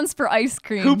 Coupons for ice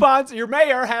cream. Coupons. Your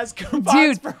mayor has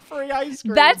coupons for free ice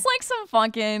cream. That's like some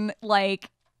fucking like.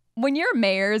 When your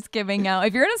mayor's giving out,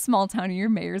 if you're in a small town and your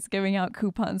mayor's giving out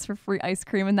coupons for free ice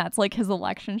cream and that's like his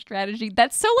election strategy,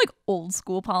 that's so like old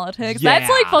school politics. Yeah. That's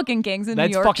like fucking gangs in New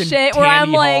York fucking shit where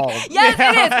I'm Tammany like, Hall. yes,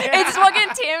 it is. It's fucking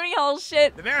Tammany Hall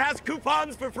shit. The mayor has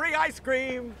coupons for free ice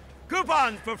cream.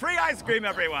 Coupons for free ice cream,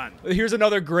 everyone. Here's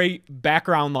another great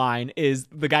background line is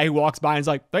the guy who walks by and is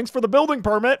like, "Thanks for the building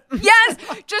permit." Yes,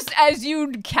 just as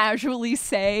you casually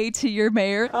say to your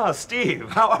mayor. Oh, Steve,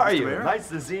 how are you? Mayor. Nice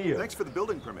to see you. Thanks for the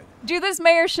building permit. Dude, this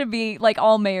mayor should be, like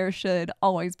all mayors should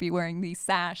always be wearing the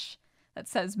sash that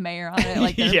says mayor on it.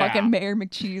 Like they're Yeah. fucking Mayor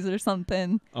McCheese or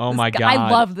something. Oh This my guy- God. I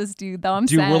love this dude though. I'm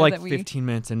Dude, sad we're like that we... 15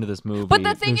 minutes into this movie. But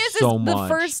the thing There's is so the much.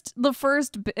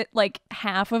 first bit, like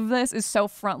half of this is so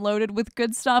front loaded with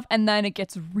good stuff, and then it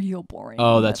gets real boring.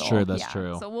 Oh, in the that's middle. true, that's Yeah.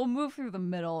 true. So we'll move through the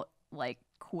middle like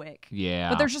quick. Yeah.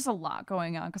 But there's just a lot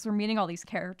going on because we're meeting all these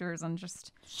characters and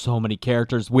just So many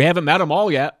characters. We haven't met them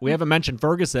all yet. We haven't mentioned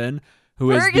Ferguson, who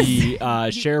is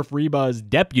the Sheriff Reba's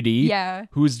deputy. Yeah.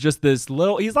 Who's just this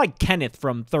little. He's like Kenneth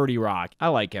from 30 Rock. I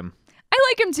like him. I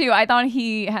like him too. I thought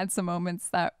he had some moments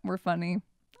that were funny.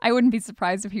 I wouldn't be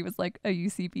surprised if he was like a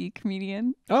UCB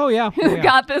comedian Oh yeah. who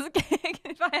got this gig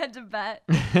if I had to bet.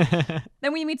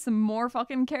 Then we meet some more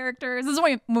fucking characters. This is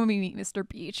when we meet Mr.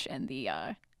 Beach and the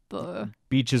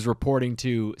Beach is reporting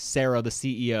to Sarah, the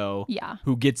CEO. Yeah.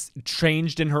 Who gets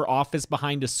changed in her office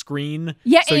behind a screen.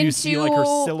 Yeah, So you see like her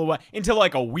into silhouette into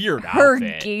like a weird her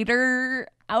outfit. gator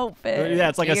outfit. Yeah,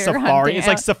 it's like a Gator safari. hunting It's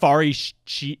like out- safari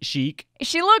chic.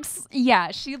 she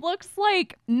looks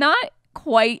like not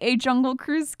quite a Jungle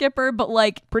Cruise skipper, but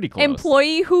like Pretty close.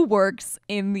 employee who works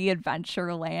in the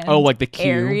Adventureland Oh, like the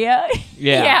queue. area.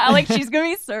 Yeah. Yeah, like she's gonna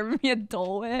be serving me a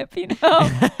Dole Whip, you know.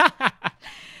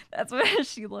 That's what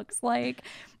she looks like.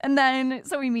 And then,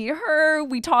 so we meet her.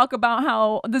 We talk about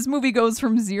how this movie goes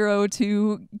from 0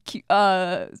 to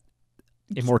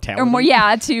Immortality. or more,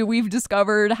 yeah, to we've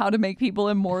discovered how to make people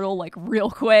immortal like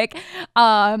real quick.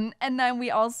 And then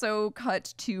we also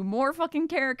cut to more fucking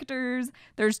characters.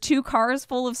 There's 2 cars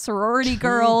full of sorority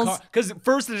girls. Because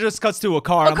first it just cuts to a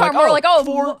car. A I'm car, like, more oh, like,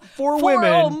 oh, four women.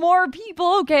 Oh, more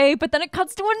people, okay. But then it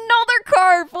cuts to another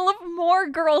car full of more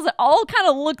girls that all kind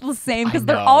of look the same because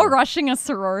they're know. all rushing a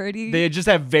sorority. They just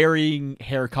have varying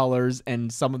hair colors, and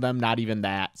some of them not even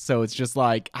that. So it's just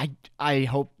like I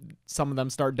hope some of them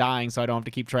start dying, so I don't have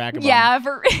to keep track of them. Yeah,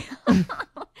 for real.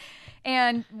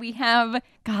 And we have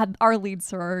our lead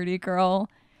sorority girl.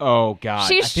 Oh God,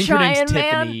 She's I think her name's trying,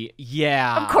 man. Tiffany.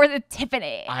 Yeah, Of course, it's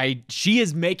Tiffany. She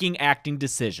is making acting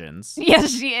decisions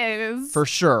Yes, she is. for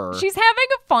sure. She's having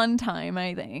a fun time,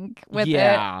 I think, with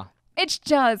yeah, it. It's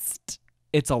just,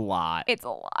 it's a lot. it's a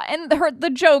lot. And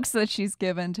the jokes that she's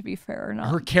given, to be fair, are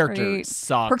not Her character great.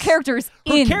 sucks. Her character is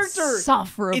Her character,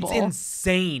 insufferable. it's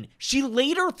insane. She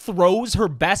later throws her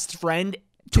best friend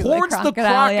To the towards the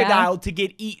crocodile, yeah. crocodile to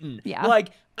get eaten. Yeah. Like,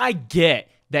 I get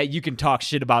that you can talk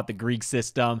shit about the Greek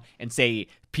system and say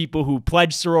people who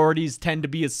pledge sororities tend to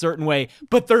be a certain way,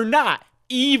 but they're not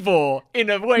evil in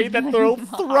a way that they'll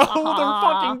throw their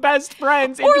fucking best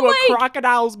friends into like- a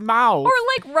crocodile's mouth. Or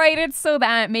like write it so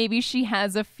that maybe she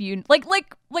has a few like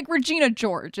Regina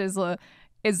George is a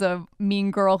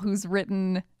mean girl who's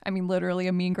written, I mean literally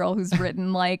a mean girl who's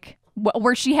written like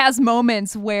where she has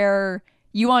moments where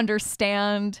you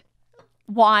understand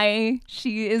why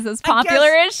she is as popular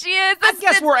as she is. I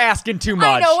guess we're asking too much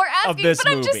I know we're of asking, this but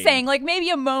I'm movie. just saying, like maybe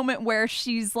a moment where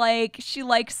she's like she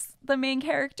likes the main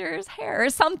character's hair or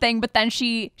something, but then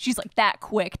she's like that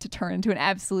quick to turn into an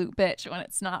absolute bitch when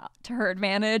it's not to her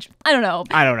advantage. I don't know.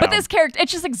 But this character,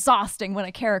 it's just exhausting when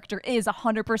a character is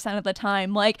 100% of the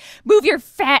time like, move your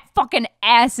fat fucking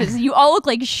asses. You all look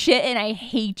like shit and I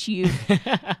hate you.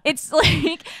 It's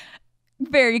like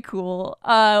very cool.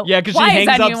 Yeah, because she why is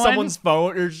hangs up anyone- someone's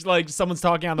phone, or just, like someone's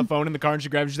talking on the phone in the car, and she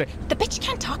grabs it. She's like, The bitch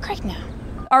can't talk right now.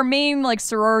 Our main like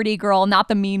sorority girl, not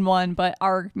the mean one, but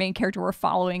our main character we're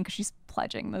following because she's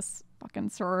pledging this fucking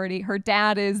sorority. Her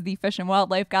dad is the fish and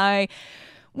wildlife guy.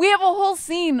 We have a whole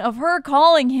scene of her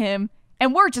calling him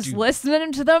and we're just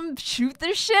listening to them shoot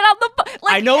this shit on the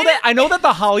like, I know that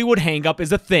the Hollywood hang-up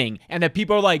is a thing, and that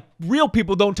people are like, real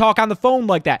people don't talk on the phone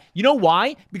like that. You know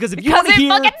why? Because if you want to hear,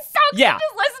 fucking sucks to just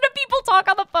listen to people talk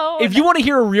on the phone. If you want to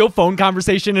hear a real phone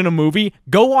conversation in a movie,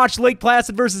 go watch Lake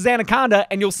Placid versus Anaconda,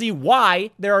 and you'll see why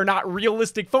there are not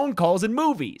realistic phone calls in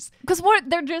movies. Because what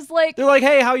they're just like,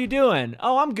 hey, how you doing?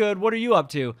 Oh, I'm good. What are you up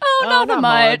to? Oh, not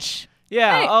much.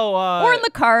 Yeah. Hey, oh, we're in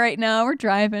the car right now. We're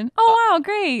driving. Oh, wow,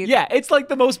 great. Yeah, it's like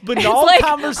the most banal like,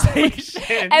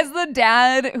 conversation. As the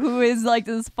dad who is like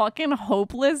this fucking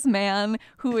hopeless man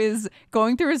who is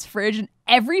going through his fridge and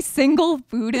every single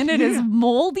food in it is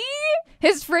moldy.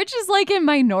 His fridge is like in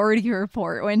Minority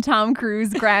Report when Tom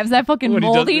Cruise grabs that fucking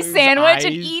moldy sandwich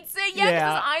and eats it. Yeah,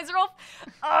 'cause his eyes are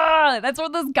all. That's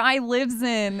what this guy lives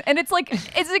in. And it's like,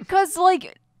 is it because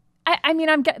like. I mean,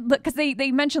 because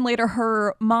they mentioned later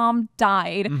her mom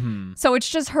died. So it's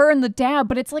just her and the dad.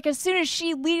 But it's like as soon as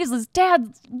she leaves, his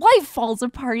dad's life falls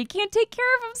apart. He can't take care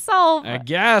of himself. I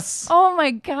guess. Oh,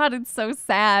 my God. It's so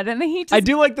sad. And he just... I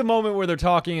do like the moment where they're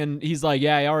talking and he's like,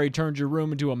 yeah, I already turned your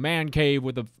room into a man cave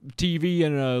with a TV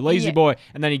and a lazy boy.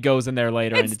 And then he goes in there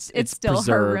later and it's still preserved.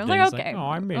 her room. Like, okay. Oh,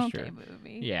 I missed her.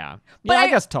 Movie. Yeah. But I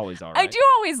guess Tully's all right. I do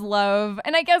always love,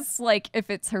 and I guess like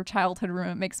if it's her childhood room,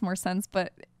 it makes more sense.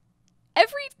 But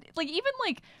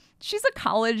she's a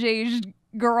college-aged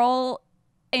girl,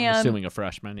 and I'm assuming a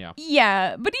freshman, yeah.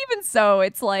 Yeah, but even so,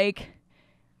 it's like,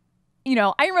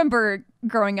 I remember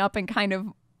growing up and kind of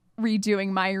redoing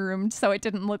my room so it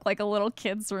didn't look like a little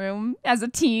kid's room as a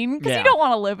teen, because you don't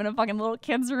want to live in a fucking little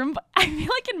kid's room. But I feel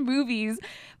like in movies,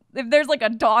 if there's like a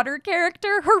daughter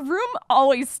character, her room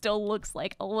always still looks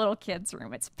like a little kid's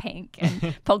room. It's pink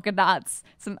and polka dots.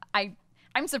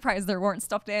 I'm surprised there weren't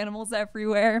stuffed animals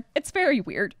everywhere. It's very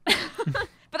weird.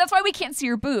 But that's why we can't see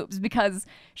her boobs, because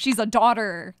she's a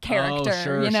daughter character. Oh,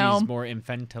 sure. She's more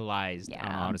infantilized. Yeah. I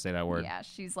don't know how to say that word. Yeah,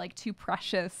 she's like too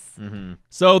precious.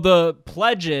 So the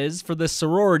pledges for this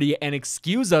sorority and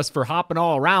excuse us for hopping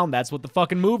all around. That's what the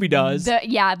fucking movie does.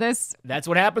 That's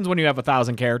what happens when you have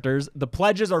 1,000 characters. The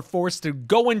pledges are forced to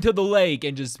go into the lake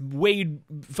and just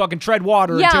fucking tread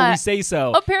water until we say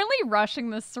so. Apparently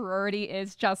rushing the sorority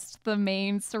is just the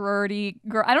main sorority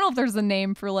girl. I don't know if there's a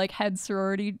name for like head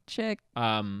sorority chick.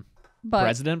 But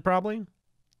President, probably?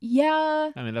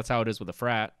 Yeah. I mean, that's how it is with a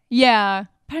frat. Yeah.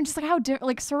 But I'm just like, how different.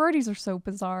 Like, sororities are so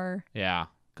bizarre. Yeah.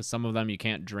 Because some of them you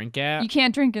can't drink at. You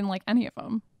can't drink in, like, any of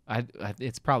them.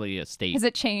 It's probably a state. Has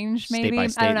it changed, maybe?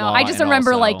 State-by-state I don't know. law, I just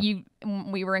remember, also, like,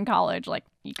 we were in college, like,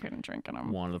 you couldn't drink in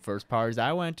them. One of the first parties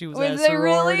I went to was at a it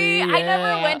sorority. really?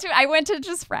 Yeah. I went to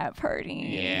just frat parties.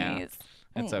 Yeah.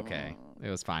 It's okay. It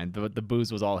was fine. The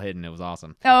booze was all hidden. It was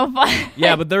awesome. Oh, fine.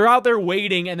 Yeah, but they're out there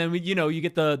waiting, and then you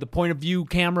get the point of view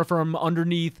camera from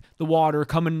underneath the water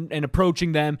coming and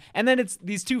approaching them, and then it's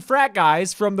these two frat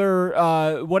guys from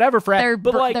their whatever frat.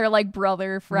 They're like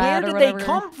brother frat. Where or did whatever. they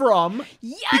come from?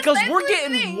 Yes, because that's we're the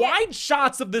getting thing. wide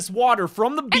shots of this water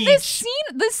from the beach.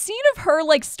 And the scene of her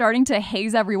like starting to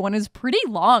haze everyone is pretty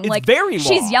long. It's like very long.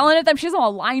 She's yelling at them. She's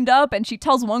all lined up, and she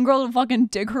tells one girl to fucking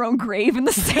dig her own grave in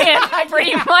the sand,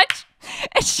 pretty much.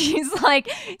 And she's like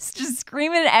just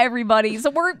screaming at everybody. So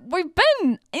we've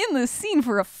been in this scene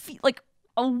for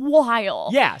a while.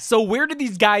 Yeah. So where did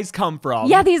these guys come from?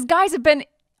 Yeah, these guys have been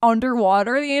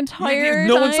underwater the entire time.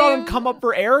 No one saw them come up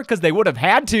for air because they would have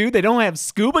had to. They don't have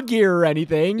scuba gear or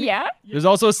anything. Yeah. There's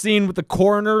also a scene with the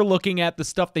coroner looking at the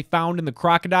stuff they found in the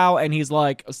crocodile, and he's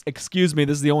like, excuse me,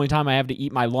 this is the only time I have to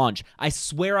eat my lunch. I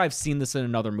swear I've seen this in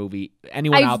another movie.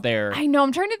 Anyone out there? I know.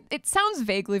 I'm trying to... It sounds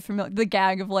vaguely familiar. The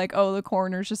gag of like, oh, the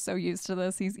coroner's just so used to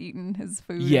this. He's eating his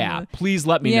food. Yeah. Please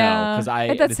let me know,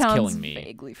 because it's killing me.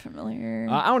 Vaguely familiar.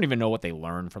 I don't even know what they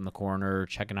learned from the coroner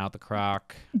checking out the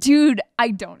croc. Dude, I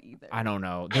don't either. I don't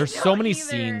know. There's so many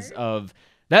scenes of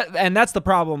that, and that's the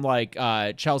problem. Like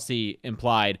Chelsea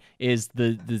implied, is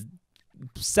the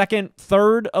second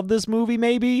third of this movie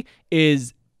maybe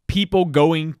is people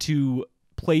going to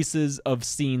places of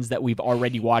scenes that we've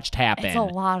already watched happen. It's a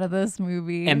lot of this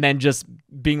movie. And then just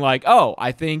being like, oh,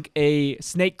 I think a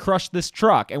snake crushed this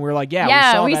truck. And we're like,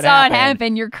 yeah, we saw it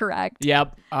happen. You're correct.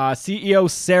 Yep. CEO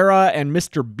Sarah and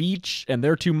Mr. Beach and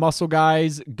their two muscle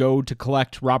guys go to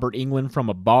collect Robert Englund from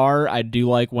a bar. I do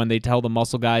like when they tell the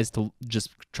muscle guys to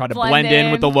just try to blend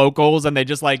in with the locals, and they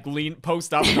just like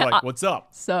post up and they're like, what's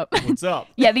up? What's up?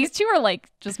 Yeah, these two are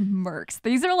like just mercs.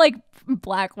 These are like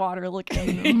Blackwater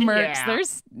looking mercs. Yeah.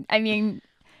 There's, I mean,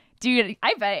 dude,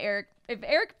 I bet if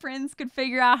Eric Prince could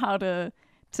figure out how to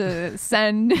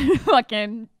send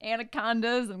fucking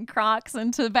anacondas and crocs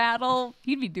into battle,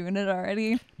 he'd be doing it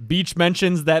already. Beach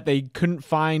mentions that they couldn't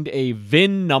find a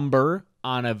VIN number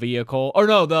on a vehicle. Or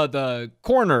no, the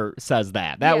coroner says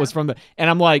that. That was from the, and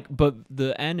I'm like, but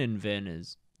the N in VIN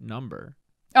is number.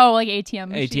 Oh, like ATM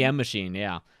machine. ATM machine,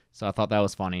 yeah. So I thought that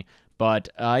was funny. But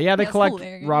yeah, they That's collect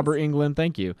hilarious. Robert Englund.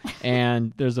 Thank you.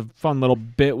 And there's a fun little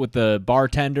bit with the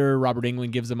bartender. Robert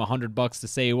Englund gives him $100 to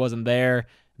say he wasn't there.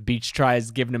 Beach tries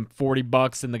giving him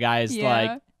 $40, and the guy is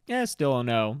like, yeah, still a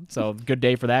no. So good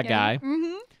day for that guy.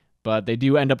 Mm-hmm. But they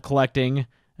do end up collecting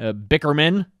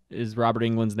Bickerman is Robert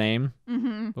Englund's name.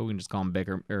 Mm-hmm. But we can just call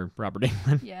him Robert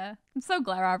Englund. Yeah. I'm so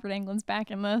glad Robert Englund's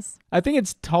back in this. I think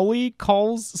it's Tully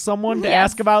calls someone to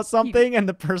ask about something, and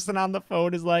the person on the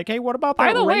phone is like, hey, what about that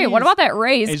raise? By the way, what about that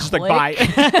raise? And he's just like,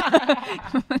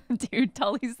 bye. Dude,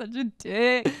 Tully's such a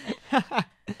dick.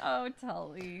 Oh,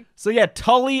 Tully. So yeah,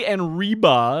 Tully and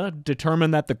Reba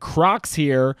determine that the Crocs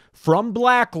here from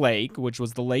Black Lake, which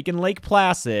was the lake in Lake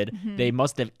Placid, they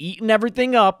must have eaten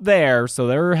everything up there, so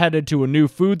they're headed to a new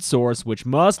food source, which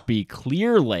must be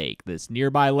Clear Lake, this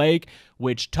nearby lake,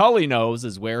 which Tully knows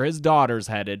is where his daughter's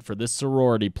headed for this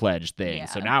sorority pledge thing. Yeah.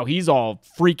 So now he's all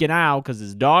freaking out because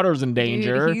his daughter's in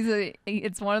danger. Dude,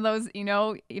 it's one of those,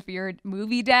 if you're a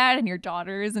movie dad and your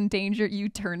daughter is in danger, you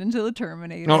turn into the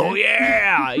Terminator. Oh,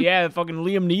 yeah. Yeah, fucking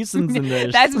Liam Neeson's in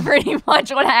this. That's pretty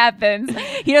much what happens.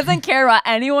 He doesn't care about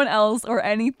anyone else or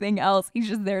anything else. He's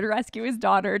just there to rescue his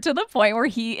daughter, to the point where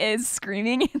he is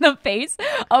screaming in the face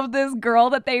of this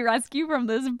girl that they rescue from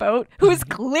this boat, who's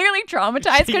clearly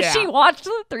traumatized because she watched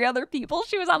the 3 other people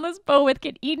she was on this boat with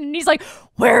get eaten. And he's like,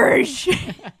 where is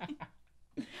she?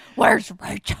 Where's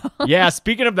Rachel? Yeah,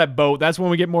 speaking of that boat, that's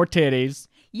when we get more titties.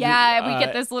 Yeah, we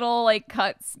get this little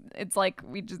cuts. It's like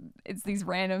it's these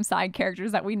random side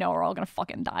characters that we know are all gonna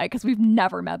fucking die because we've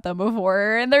never met them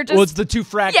before, and they're just it's the 2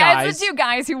 frat guys. Yeah, it's the 2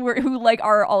 guys who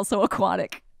are also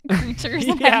aquatic creatures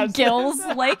and have gills,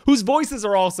 whose voices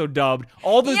are also dubbed.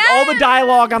 All the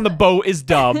dialogue on the boat is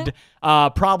dubbed,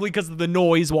 probably because of the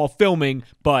noise while filming,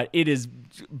 but it is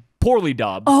poorly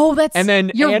dubbed. Oh,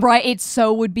 you're right. It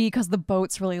so would be because the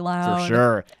boat's really loud. For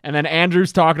sure. And then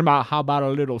Andrew's talking about how about a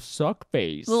little suck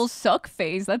face. Little suck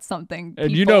face. That's something.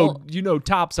 And you know,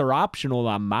 tops are optional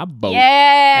on my boat.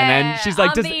 Yeah. And then she's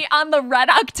like, on the Red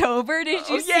October, did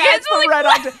you see it? It's the Red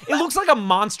October. It looks like a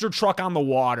monster truck on the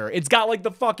water. It's got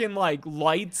the fucking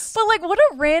lights. But what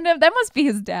a random. That must be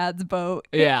his dad's boat.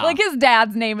 Yeah. His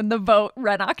dad's naming the boat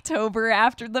Red October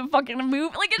after the fucking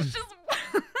movie. It's just.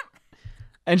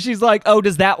 And she's like, oh,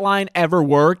 does that line ever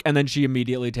work? And then she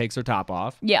immediately takes her top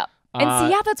off. Yeah.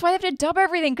 And that's why they have to dub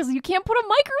everything, because you can't put a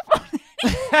microphone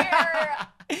anywhere.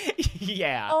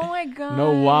 Yeah. Oh, my God.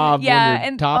 No lob when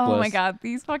you're topless. Oh, my God.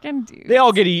 These fucking dudes. They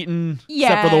all get eaten,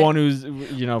 except for the one who's,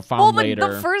 found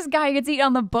later. The first guy gets eaten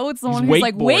on the boat's the one who's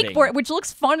wakeboard, which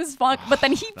looks fun as fuck, but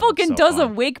then he fucking does a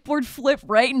wakeboard flip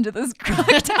right into this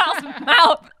crocodile's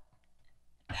mouth.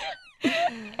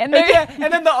 And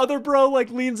then the other bro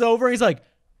leans over and he's like,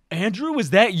 Andrew,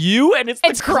 is that you? And it's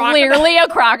clearly a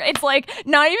croc. It's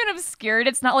not even obscured.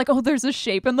 It's not oh, there's a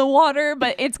shape in the water,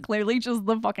 but it's clearly just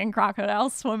the fucking crocodile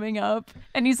swimming up.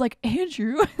 And he's like,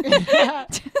 Andrew.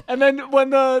 And then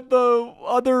when the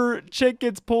other chick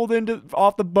gets pulled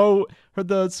off the boat,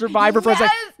 the survivor friend's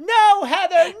like, no,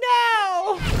 Heather,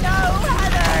 no. No,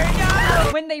 Heather,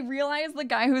 no. When they realize the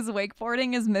guy who's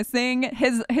wakeboarding is missing,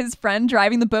 his friend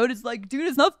driving the boat is like, dude,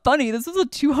 it's not funny. This was a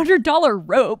 $200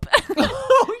 rope.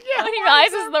 Oh, yeah. When he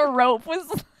realizes the rope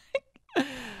was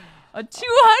a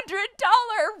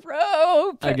 $200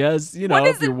 rope. I guess, if you're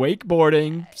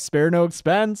wakeboarding, spare no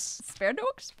expense. Spare no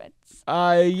expense.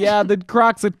 Yeah, the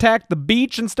Crocs attack the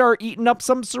beach and start eating up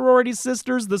some sorority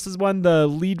sisters. This is when the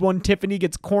lead one, Tiffany,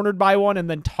 gets cornered by one and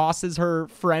then tosses her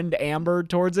friend Amber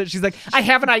towards it. She's like, I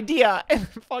have an idea. And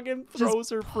fucking throws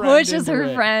her friend. Pushes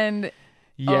her friend.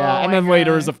 Yeah, and then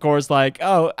later is, of course,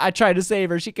 oh, I tried to save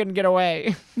her. She couldn't get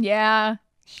away. Yeah.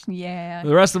 Yeah.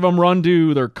 The rest of them run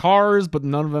to their cars, but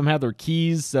none of them have their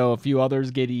keys, so a few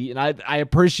others get eaten. I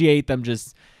appreciate them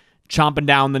just chomping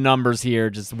down the numbers here,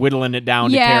 just whittling it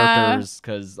down to characters,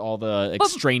 because all the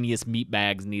extraneous meat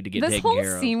bags need to get taken care of.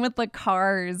 This whole scene with the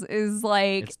cars is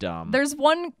it's dumb. There's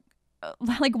one,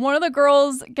 one of the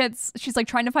girls she's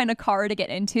trying to find a car to get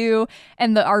into,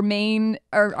 and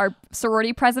our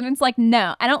sorority president's like,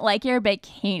 no, I don't like your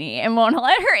bikini, and won't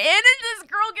let her in, and this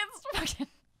girl gets fucking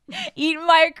eaten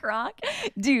by a croc.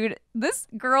 Dude, this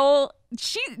girl,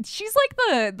 she's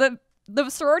the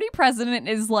sorority president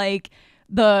is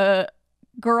the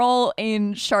girl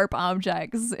in Sharp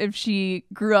Objects if she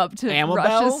grew up to Amabel?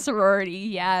 Russia's sorority.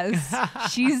 Yes.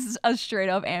 She's a straight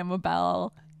up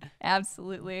Amabel.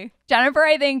 Absolutely. Jennifer,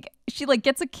 I think she like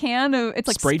gets a can of it's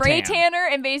like Spray spray tan. tanner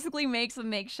and basically makes a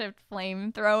makeshift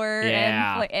flamethrower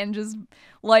Yeah. and just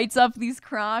lights up these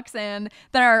Crocs. And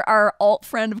then our alt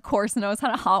friend, of course, knows how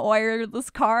to hotwire this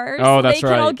car. Oh, so that's they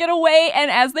can all right. get away. And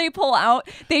as they pull out,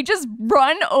 they just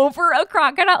run over a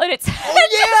crocodile and its head.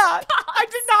 Yeah, I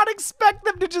did not expect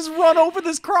them to just run over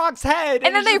this Croc's head.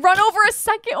 And then they run over a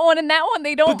second one, and that one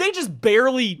they don't. But they just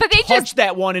barely But they touch just-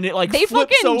 that one, and it like they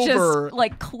flips fucking over. just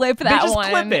like clip that just one,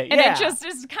 clip it, and yeah. it just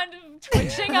is kind of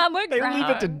twitching on the They ground. leave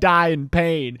it to die in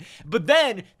pain. But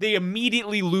then they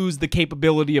immediately lose the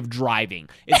capability of driving.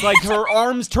 It's like her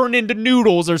arms turn into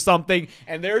noodles or something,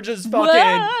 and they're just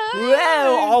fucking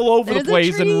Whoa. all over There's the a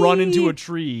place and run tree. into a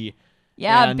tree.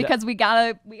 Yeah, And- because we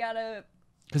gotta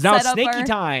Because now it's set up snaky our,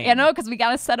 time. Yeah, no, because we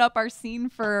gotta set up our scene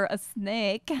for a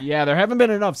snake. Yeah, there haven't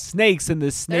been enough snakes in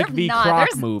this Snake There's v. not- Croc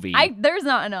there's- movie. There's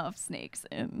not enough snakes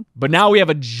in. But now we have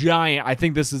a giant. I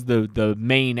think this is the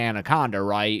main anaconda,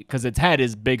 right? Because its head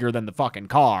is bigger than the fucking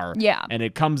car. Yeah. And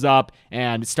it comes up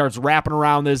and starts wrapping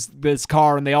around this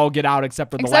car, and they all get out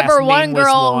except for the Except last for one nameless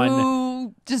girl one.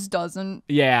 who just doesn't.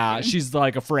 Yeah, she's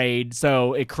like afraid,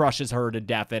 so it crushes her to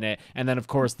death in it. And then of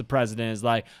course the president is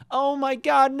like, "Oh my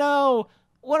God, no!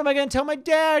 What am I gonna tell my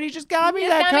dad? He just got me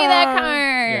that got car." me that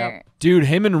car. Yep. Dude,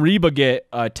 him and Reba get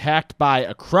attacked by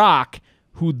a croc,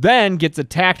 who then gets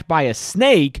attacked by a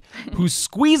snake, who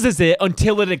squeezes it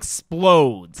until it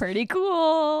explodes. Pretty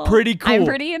cool. Pretty cool. I'm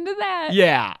pretty into that.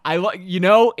 Yeah,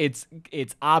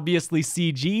 it's obviously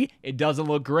CG. It doesn't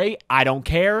look great. I don't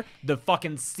care. The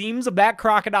fucking seams of that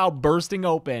crocodile bursting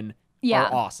open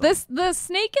are awesome. The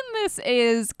snake in this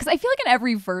is because I feel like in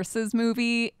every Versus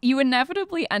movie, you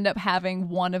inevitably end up having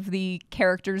one of the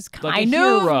characters Like a kind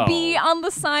hero. of be on the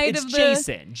side It's of the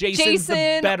Jason. Jason's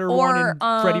the better one in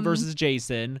Freddy um, versus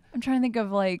Jason. I'm trying to think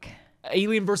of like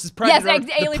Alien versus Predator. Alien the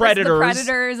versus Predators, the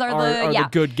Predators are the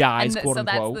good guys, and quote so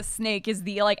unquote. that's the snake is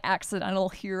the like accidental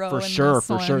hero. For in sure, this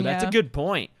for one, sure. That's a yeah. good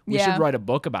point. We Yeah. should write a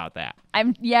book about that.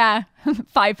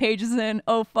 5 pages in.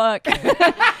 Oh fuck.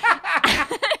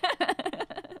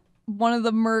 One of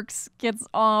the mercs gets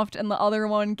offed and the other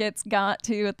one gets got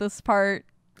to at this part.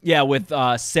 Yeah, with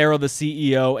Sarah the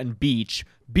CEO and Beach.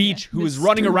 Beach, who is Mr.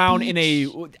 running around in Beach.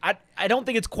 I don't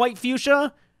think it's quite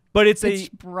fuchsia, but it's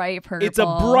bright purple. it's a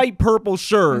bright purple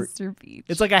shirt. Mr. Beach.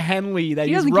 It's like a Henley that He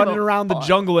he's doesn't give running a around the fuck.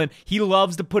 jungle in. He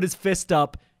loves to put his fist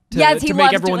up to, yes, he to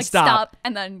loves make everyone to, like, stop.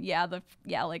 and then Yeah,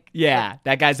 like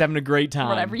that guy's having a great time.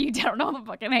 whatever you don't know the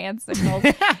fucking hand signals.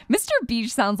 Mr.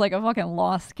 Beach sounds like a fucking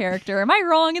lost character. Am I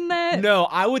wrong in that? No,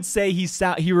 I would say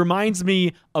he reminds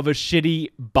me of a shitty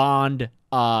Bond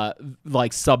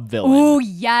like sub-villain. Ooh,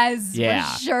 yes, Yeah.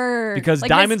 for sure. Because Like,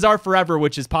 Diamonds Are Forever,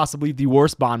 which is possibly the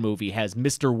worst Bond movie, has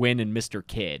Mr. Win and Mr.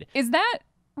 Kid. is that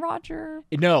Roger?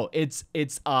 No, it's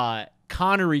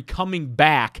Connery coming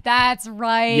back That's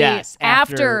right. Yes,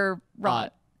 after uh,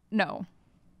 no.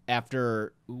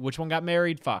 after which one got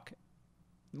married? Fuck.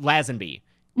 Lazenby.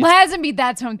 Lazenby,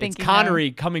 that's what I'm It's thinking.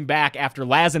 Connery coming back after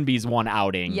Lazenby's one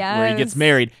outing where he gets Yes.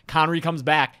 married. Connery comes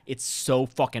back. It's so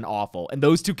fucking awful. And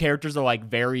those two characters are like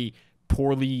very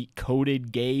poorly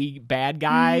coded gay bad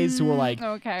guys who are like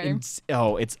okay. it's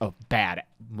a bad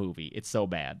movie. It's so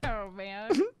bad. Oh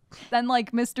man. Then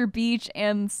like Mr. Beach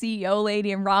and CEO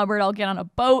lady and Robert all get on a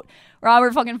boat.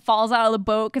 Robert fucking falls out of the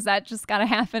boat because that just gotta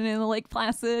happen in the Lake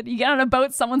Placid. You get on a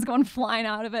boat, someone's going flying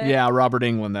out of it. Yeah, Robert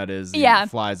England, that is. He Yeah.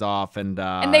 flies off and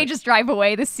And they just drive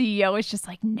away. The CEO is just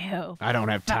like, no. I don't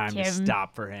have fuck time to him.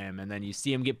 stop for him. And then you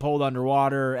see him get pulled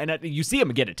underwater, and you see him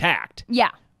get attacked.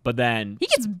 Yeah. But then, He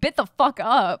gets bit the fuck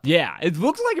up. yeah, it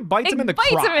looks like it bites him in the bites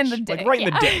crotch, him in the dick. like right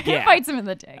in the yeah. dick. Yeah, It bites him in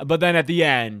the dick. But then at the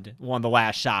end, one of the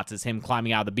last shots is him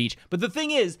climbing out of the beach. But the thing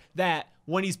is that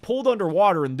when he's pulled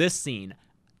underwater in this scene,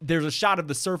 there's a shot of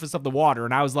the surface of the water,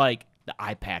 and I was like, the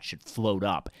eye patch should float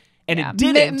up, and Yeah. it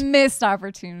didn't. Missed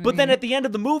opportunity. But then at the end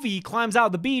of the movie, he climbs out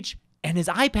of the beach, and his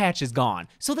eye patch is gone.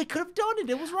 So they could have done it.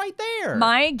 It was right there.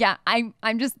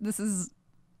 This is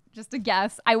just a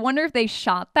guess. I wonder if they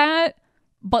shot that,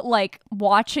 but like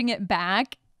watching it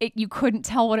back, you couldn't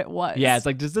tell what it was. Yeah, it's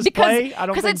like, does this play? I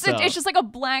don't think so. It's just like a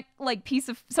black like piece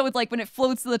of. So it's like when it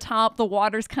floats to the top, the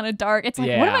water's kind of dark. It's like,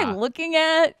 what am I Yeah. looking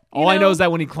at? All I know is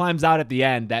that when he climbs out at the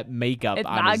end, that makeup it's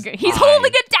on not his good. He's eye-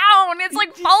 holding it down. It's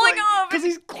like falling off. because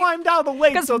he's climbed out of the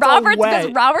lake, Because so it's all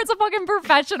wet. Robert's a fucking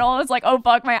professional. It's like, oh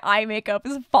fuck, my eye makeup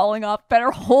is falling off.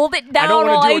 Better hold it down I don't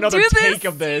while want to do I another do take this.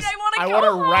 of this. scene. I want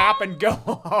want to wrap and go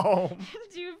home.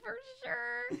 do for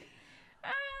sure.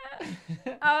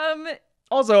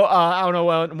 Also, I don't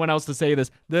know when else to say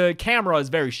this. The camera is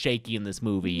very shaky in this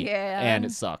movie. Yeah. And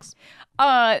it sucks.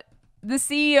 The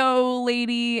CEO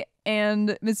lady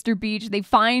and Mr. Beach, they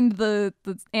find the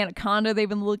anaconda they've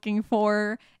been looking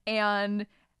for, and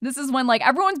this is when, like,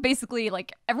 everyone's basically,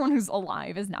 like, everyone who's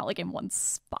alive is now, like, in one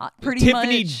spot, pretty much.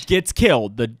 Tiffany gets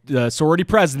killed, the sorority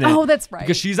president. Oh, that's right.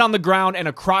 Because she's on the ground, and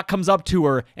a croc comes up to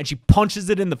her, and she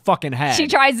punches it in the fucking head. She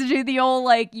tries to do the old,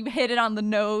 like, you hit it on the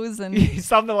nose, and...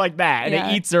 Something like that, and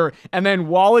it eats her. And then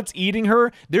while it's eating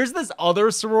her, there's this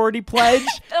other sorority pledge.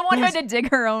 The one who had to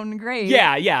dig her own grave.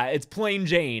 Yeah, it's Plain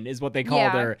Jane is what they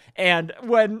called her. And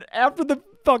after the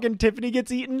fucking Tiffany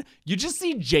gets eaten, you just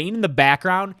see Jane in the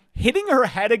background hitting her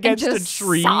head against a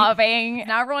tree, sobbing.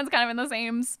 Now everyone's kind of in the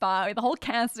same spot. We have the whole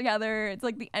cast together. It's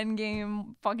like the end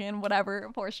game fucking whatever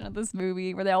portion of this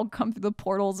movie where they all come through the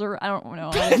portals, or I don't know.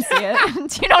 I didn't see it.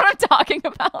 Do you know what I'm talking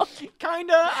about?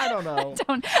 Kinda. I don't know.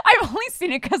 I've only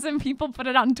seen it because people put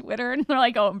it on Twitter and they're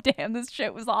like, "Oh damn, this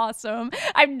shit was awesome."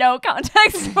 I have no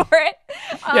context for it.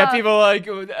 People are like,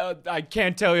 I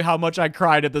can't tell you how much I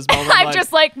cried at this moment. I'm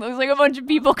just like, looks like a bunch of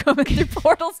people coming through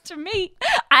portals to me.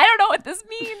 I don't know what this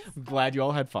means. I'm glad you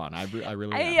all had fun. I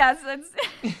really am. Yes,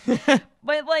 it's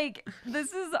but like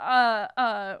this is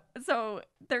so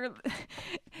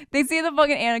they see the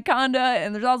fucking anaconda,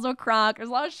 and there's also a croc. There's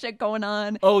a lot of shit going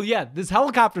on. Oh yeah, this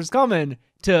helicopter's coming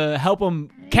to help them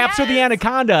capture the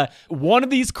anaconda. One of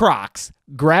these crocs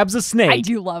grabs a snake. I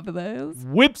do love this.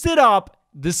 Whips it up.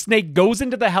 The snake goes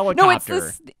into the helicopter. No,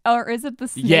 it's the or is it the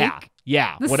snake?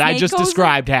 Yeah. The What I snake just goes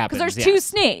described happens. Because there's two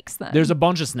snakes then. There's a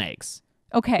bunch of snakes.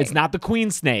 Okay. It's not the queen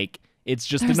snake. It's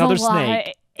just There's another a lot.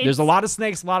 snake. There's a lot of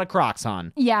snakes, a lot of crocs,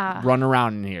 hon. Yeah. Running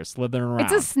around in here, slithering around.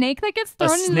 It's a snake that gets A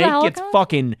thrown into the snake helicopter? gets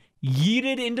fucking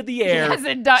yeeted into the air. Yes,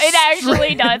 it does. It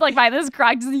actually does. Like by this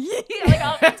croc just like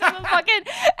up into the fucking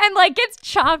and like gets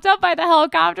chopped up by the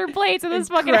helicopter plates in this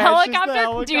fucking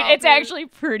helicopter. Dude, it's actually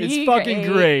pretty It's fucking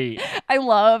great. I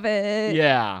love it.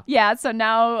 Yeah. Yeah, so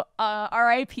now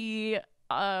R.I.P.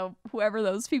 Whoever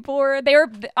those people were, they were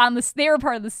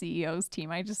part of the CEO's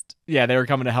team. They were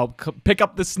coming to help pick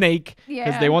up the snake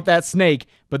because Yeah. they want that snake.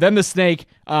 But then the snake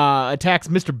attacks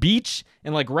Mr. Beach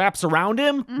and like wraps around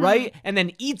him, right? And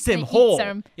then eats him whole.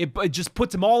 It just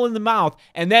puts him all in the mouth,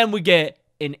 and then we get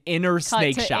an inner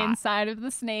snake shot inside of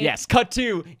the snake. Yes, cut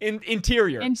to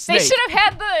interior. And snake. they should have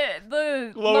had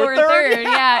the Lower lower third? third,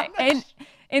 yeah, and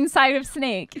inside of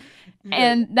Snake.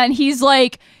 And then he's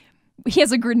like, he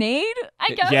has a grenade,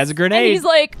 I guess. He has a grenade. And he's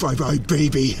like, Bye-bye,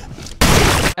 baby.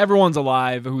 Everyone's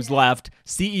alive who's left.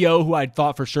 CEO, who I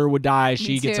thought for sure would die,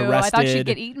 she gets too. arrested. I thought she'd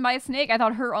get eaten by a snake. I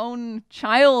thought her own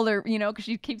child, or because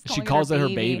she keeps calling calls it her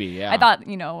baby. Yeah. I thought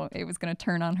it was gonna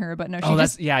turn on her, but no.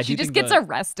 She just gets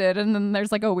arrested, and then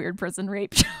there's like a weird prison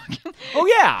rape. Oh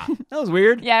yeah, that was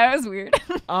weird. Yeah, it was weird.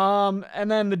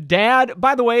 And then the dad.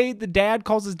 By the way, the dad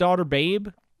calls his daughter babe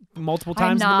multiple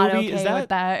times I'm not in the movie. okay with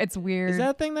that. It's weird. Is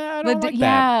that a thing that I don't like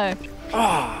yeah. that?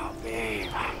 Oh, babe.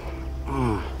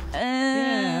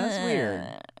 Yeah, that's weird.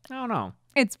 I don't know.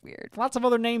 It's weird. Lots of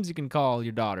other names you can call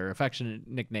your daughter, affectionate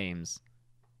nicknames.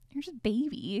 You're just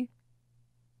baby.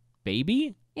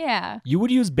 Baby? Yeah. You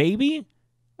would use baby?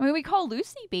 I mean, we call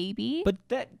Lucy baby. But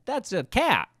that's a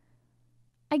cat.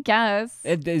 I guess.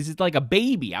 It's like a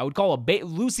baby. I would call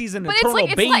Lucy's an eternal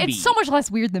baby. It's so much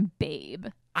less weird than babe.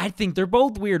 I think they're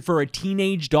both weird for a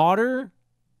teenage daughter.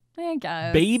 I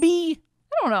guess. Baby?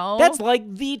 I don't know. That's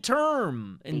like the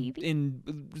term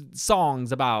in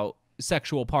songs about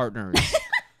sexual partners.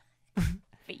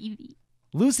 Baby.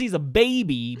 Lucy's a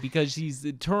baby because she's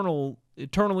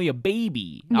eternally a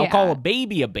baby. I'll call a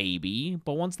baby,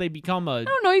 but once they become a... I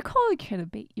don't know. You call a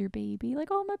kid your baby. Like,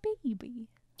 oh, I'm a baby.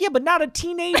 Yeah, but not a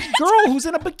teenage girl who's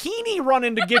in a bikini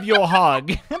running to give you a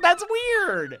hug. That's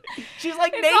weird. She's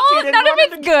like naked and none of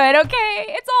running it's good, okay?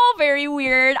 It's all very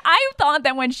weird. I thought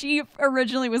that when she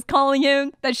originally was calling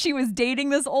him that she was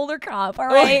dating this older cop, all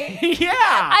right? Yeah.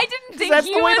 I didn't think that's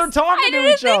the way they're talking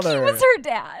to each other. I didn't think he was her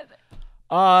dad.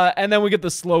 And then we get the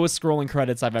slowest scrolling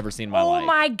credits I've ever seen in my life. Oh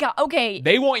my god. Okay.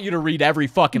 They want you to read every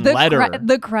fucking letter.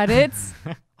 The credits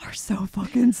are so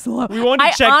fucking slow. We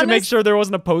wanted to check to make sure there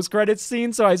wasn't a post-credits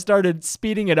scene, so I started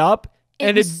speeding it up,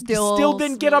 and it still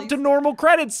didn't get up to normal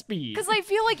credit speed. Because I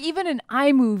feel like even in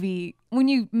iMovie, when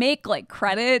you make like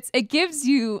credits, it gives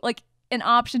you like an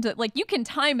option to like you can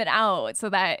time it out so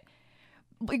that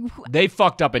like they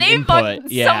fucked up an input.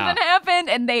 Something happened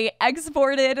and they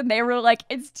exported and they were like,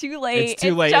 it's too late. It's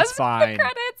too late. It's fine. The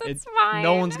credits. It's fine.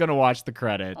 No one's gonna watch the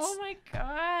credits. Oh my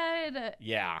god.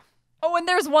 Yeah. Oh, and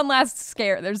there's one last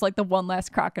scare. There's like the one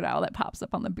last crocodile that pops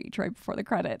up on the beach right before the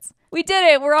credits. We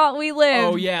did it. We lived.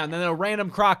 Oh yeah, and then a random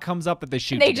croc comes up that they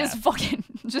shoot. They just fucking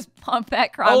pump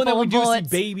that croc. Oh, and then we do bullets.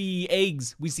 see baby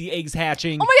eggs. We see eggs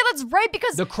hatching. Oh my god, that's right,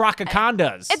 because the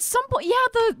crocacondas. At some point, yeah,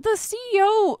 the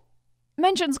CEO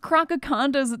mentions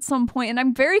crococondas at some point, and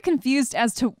I'm very confused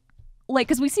as to, like,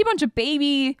 because we see a bunch of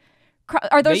baby.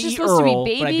 Are those They just eat supposed to Earl,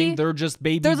 be baby? but I think they're just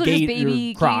baby. Those are just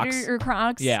baby crocs. gator or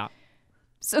crocs. Yeah,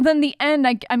 So then the end,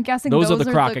 I'm guessing those are the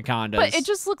are crococondas. But it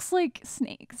just looks like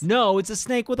snakes. No, it's a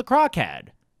snake with a croc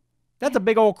head. That's a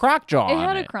big old croc jaw. It on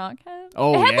had it. a croc head.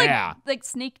 Oh, it had yeah. like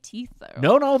snake teeth though.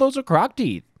 No, those are croc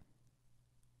teeth.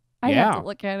 I yeah. have to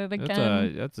look at it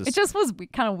again. It just was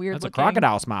kind of weird. That's looking. a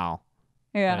crocodile smile.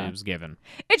 Yeah, That it was given.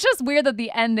 It's just weird that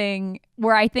the ending,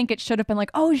 where I think it should have been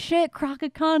like, oh shit,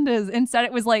 crococondas. Instead,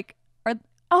 it was like,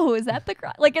 is that the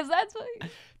croc? Like, is that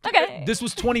okay? This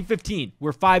was 2015.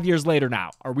 We're 5 years later now.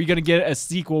 Are we gonna get a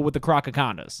sequel with the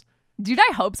crococondas? Dude,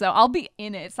 I hope so. I'll be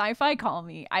in it. Sci-fi, call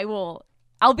me.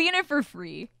 I'll be in it for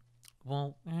free.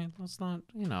 Well, let's not.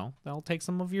 That'll take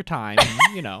some of your time.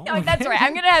 Like, that's right.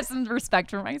 I'm gonna have some respect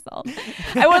for myself.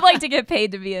 I would like to get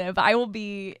paid to be in it, but I will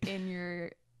be in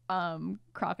your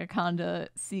crococonda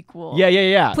sequel.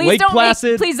 Yeah. Please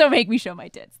Placid. please don't make me show my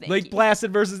tits. Thank Lake you.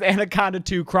 Placid versus Anaconda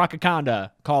 2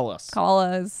 Crococonda. Call us. Call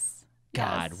us.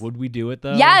 God, Yes. would we do it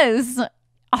though? Yes.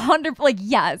 100. Like,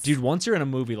 yes. Dude, once you're in a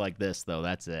movie like this, though,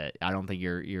 that's it. I don't think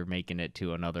you're making it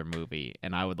to another movie,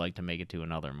 and I would like to make it to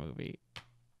another movie.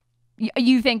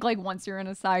 You think like once you're in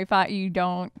a sci-fi, you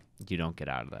don't get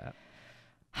out of that.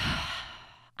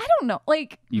 I don't know.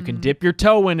 Like, You can dip your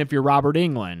toe in if you're Robert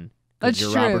Englund. 'Cause That's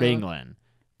you're true. Robert Englund.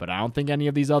 But I don't think any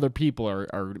of these other people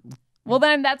are well,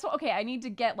 then that's okay. I need to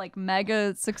get like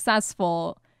mega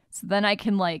successful, so then I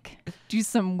can like do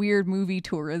some weird movie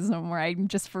tourism where I'm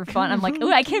just for fun. I'm like,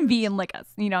 oh, I can be in like I'm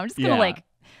just gonna Yeah. like,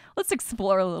 let's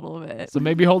explore a little bit. So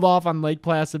maybe hold off on Lake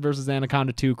Placid versus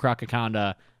Anaconda 2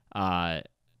 Crococonda.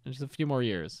 Just a few more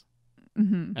years.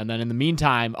 Mm-hmm. And then in the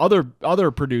meantime,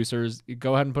 other producers,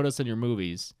 go ahead and put us in your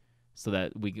movies so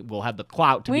that we'll have the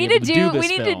clout to be able to do this We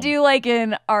need film. to do like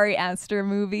an Ari Aster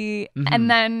movie, Mhm. and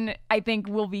then I think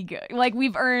we'll be good. Like,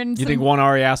 we've earned. You think one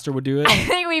Ari Aster would do it? I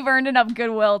think we've earned enough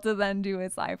goodwill to then do a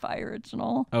sci-fi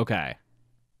original. Okay.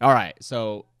 All right.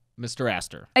 So, Mr.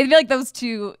 Aster. I feel like those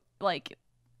two like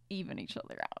even each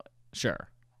other out. Sure.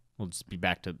 We'll just be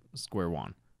back to square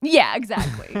one. Yeah,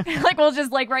 exactly. Like, we'll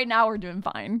just like right now we're doing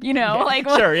fine. Like,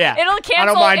 Sure, yeah. It'll cancel. I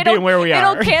don't mind being where we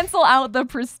are. It'll cancel out the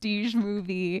Prestige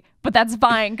movie, but that's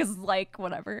fine because like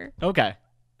whatever. Okay.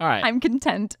 All right. I'm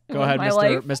content. Go with ahead, my Mr.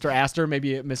 life. Mr. Aster,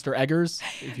 maybe Mr. Eggers,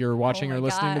 if you're watching Oh or my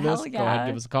listening God, to this, hell go ahead and yeah.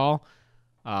 give us a call.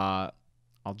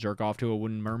 I'll jerk off to a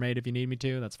wooden mermaid if you need me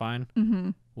to. That's fine. Mm-hmm.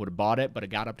 Would have bought it, but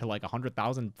it got up to like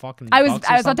 100,000 fucking. I was bucks or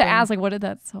about to something. ask like, what did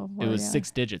that sell for? It was Yeah.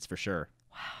 6 digits for sure.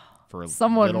 Wow. For a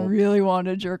Someone little... really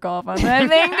wanted to jerk off on that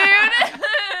thing,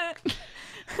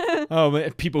 dude. Oh,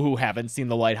 but people who haven't seen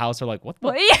The Lighthouse are like, what the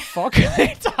Well, yeah. fuck are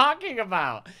they talking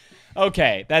about?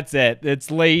 Okay, that's it. It's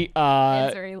late.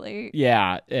 It's very late.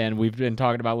 Yeah, and we've been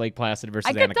talking about Lake Placid versus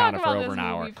I could talk Anaconda about for this over an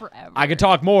hour. movie forever. I could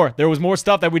talk more. There was more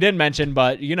stuff that we didn't mention,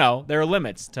 but there are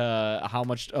limits to how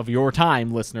much of your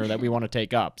time, listener, that we want to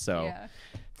take up. So Yeah.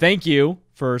 thank you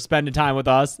for spending time with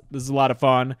us. This is a lot of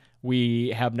fun. We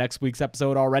have next week's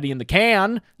episode already in the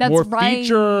can. That's more right.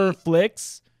 feature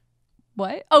flicks.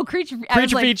 What? Oh, creature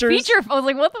Features. Feature. I was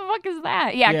like, what the fuck is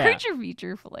that? Yeah, Yeah. creature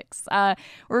feature flicks.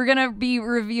 We're gonna be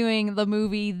reviewing the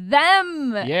movie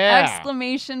Them! Yeah.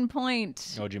 Exclamation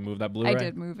point. Oh, did you move that Blu-ray? I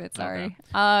did move it. Sorry.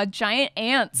 Okay. Giant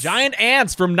ants. Giant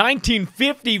Ants from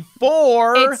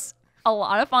 1954. It's a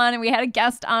lot of fun, and we had a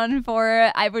guest on for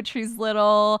it, Ivotrice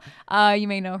Little. You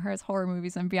may know her as Horror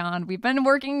Movies and Beyond. We've been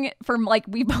working for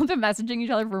we've both been messaging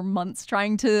each other for months,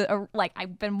 trying to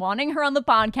I've been wanting her on the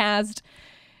podcast.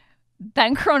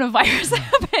 Then coronavirus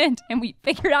happened, and we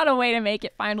figured out a way to make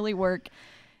it finally work.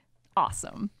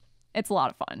 Awesome. It's a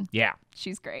lot of fun. Yeah.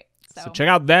 She's great. So check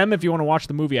out Them if you want to watch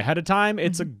the movie ahead of time.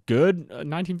 It's a good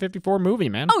 1954 movie,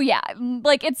 man. Oh yeah,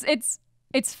 like it's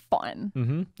fun.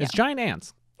 Mm-hmm. It's Giant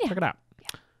Ants. Yeah. Check it out.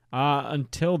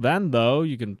 Until then, though,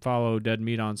 you can follow Dead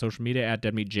Meat on social media at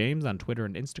Dead Meat James on Twitter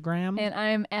and Instagram. And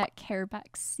I'm at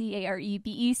Carebeck,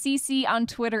 CareBecc on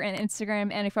Twitter and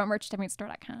Instagram. And if you want merch,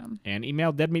 deadmeatstore.com. And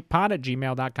email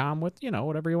deadmeatpod@gmail.com with,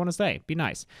 whatever you want to say. Be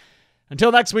nice.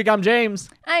 Until next week, I'm James.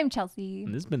 I'm Chelsea.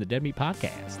 And this has been the Dead Meat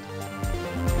Podcast.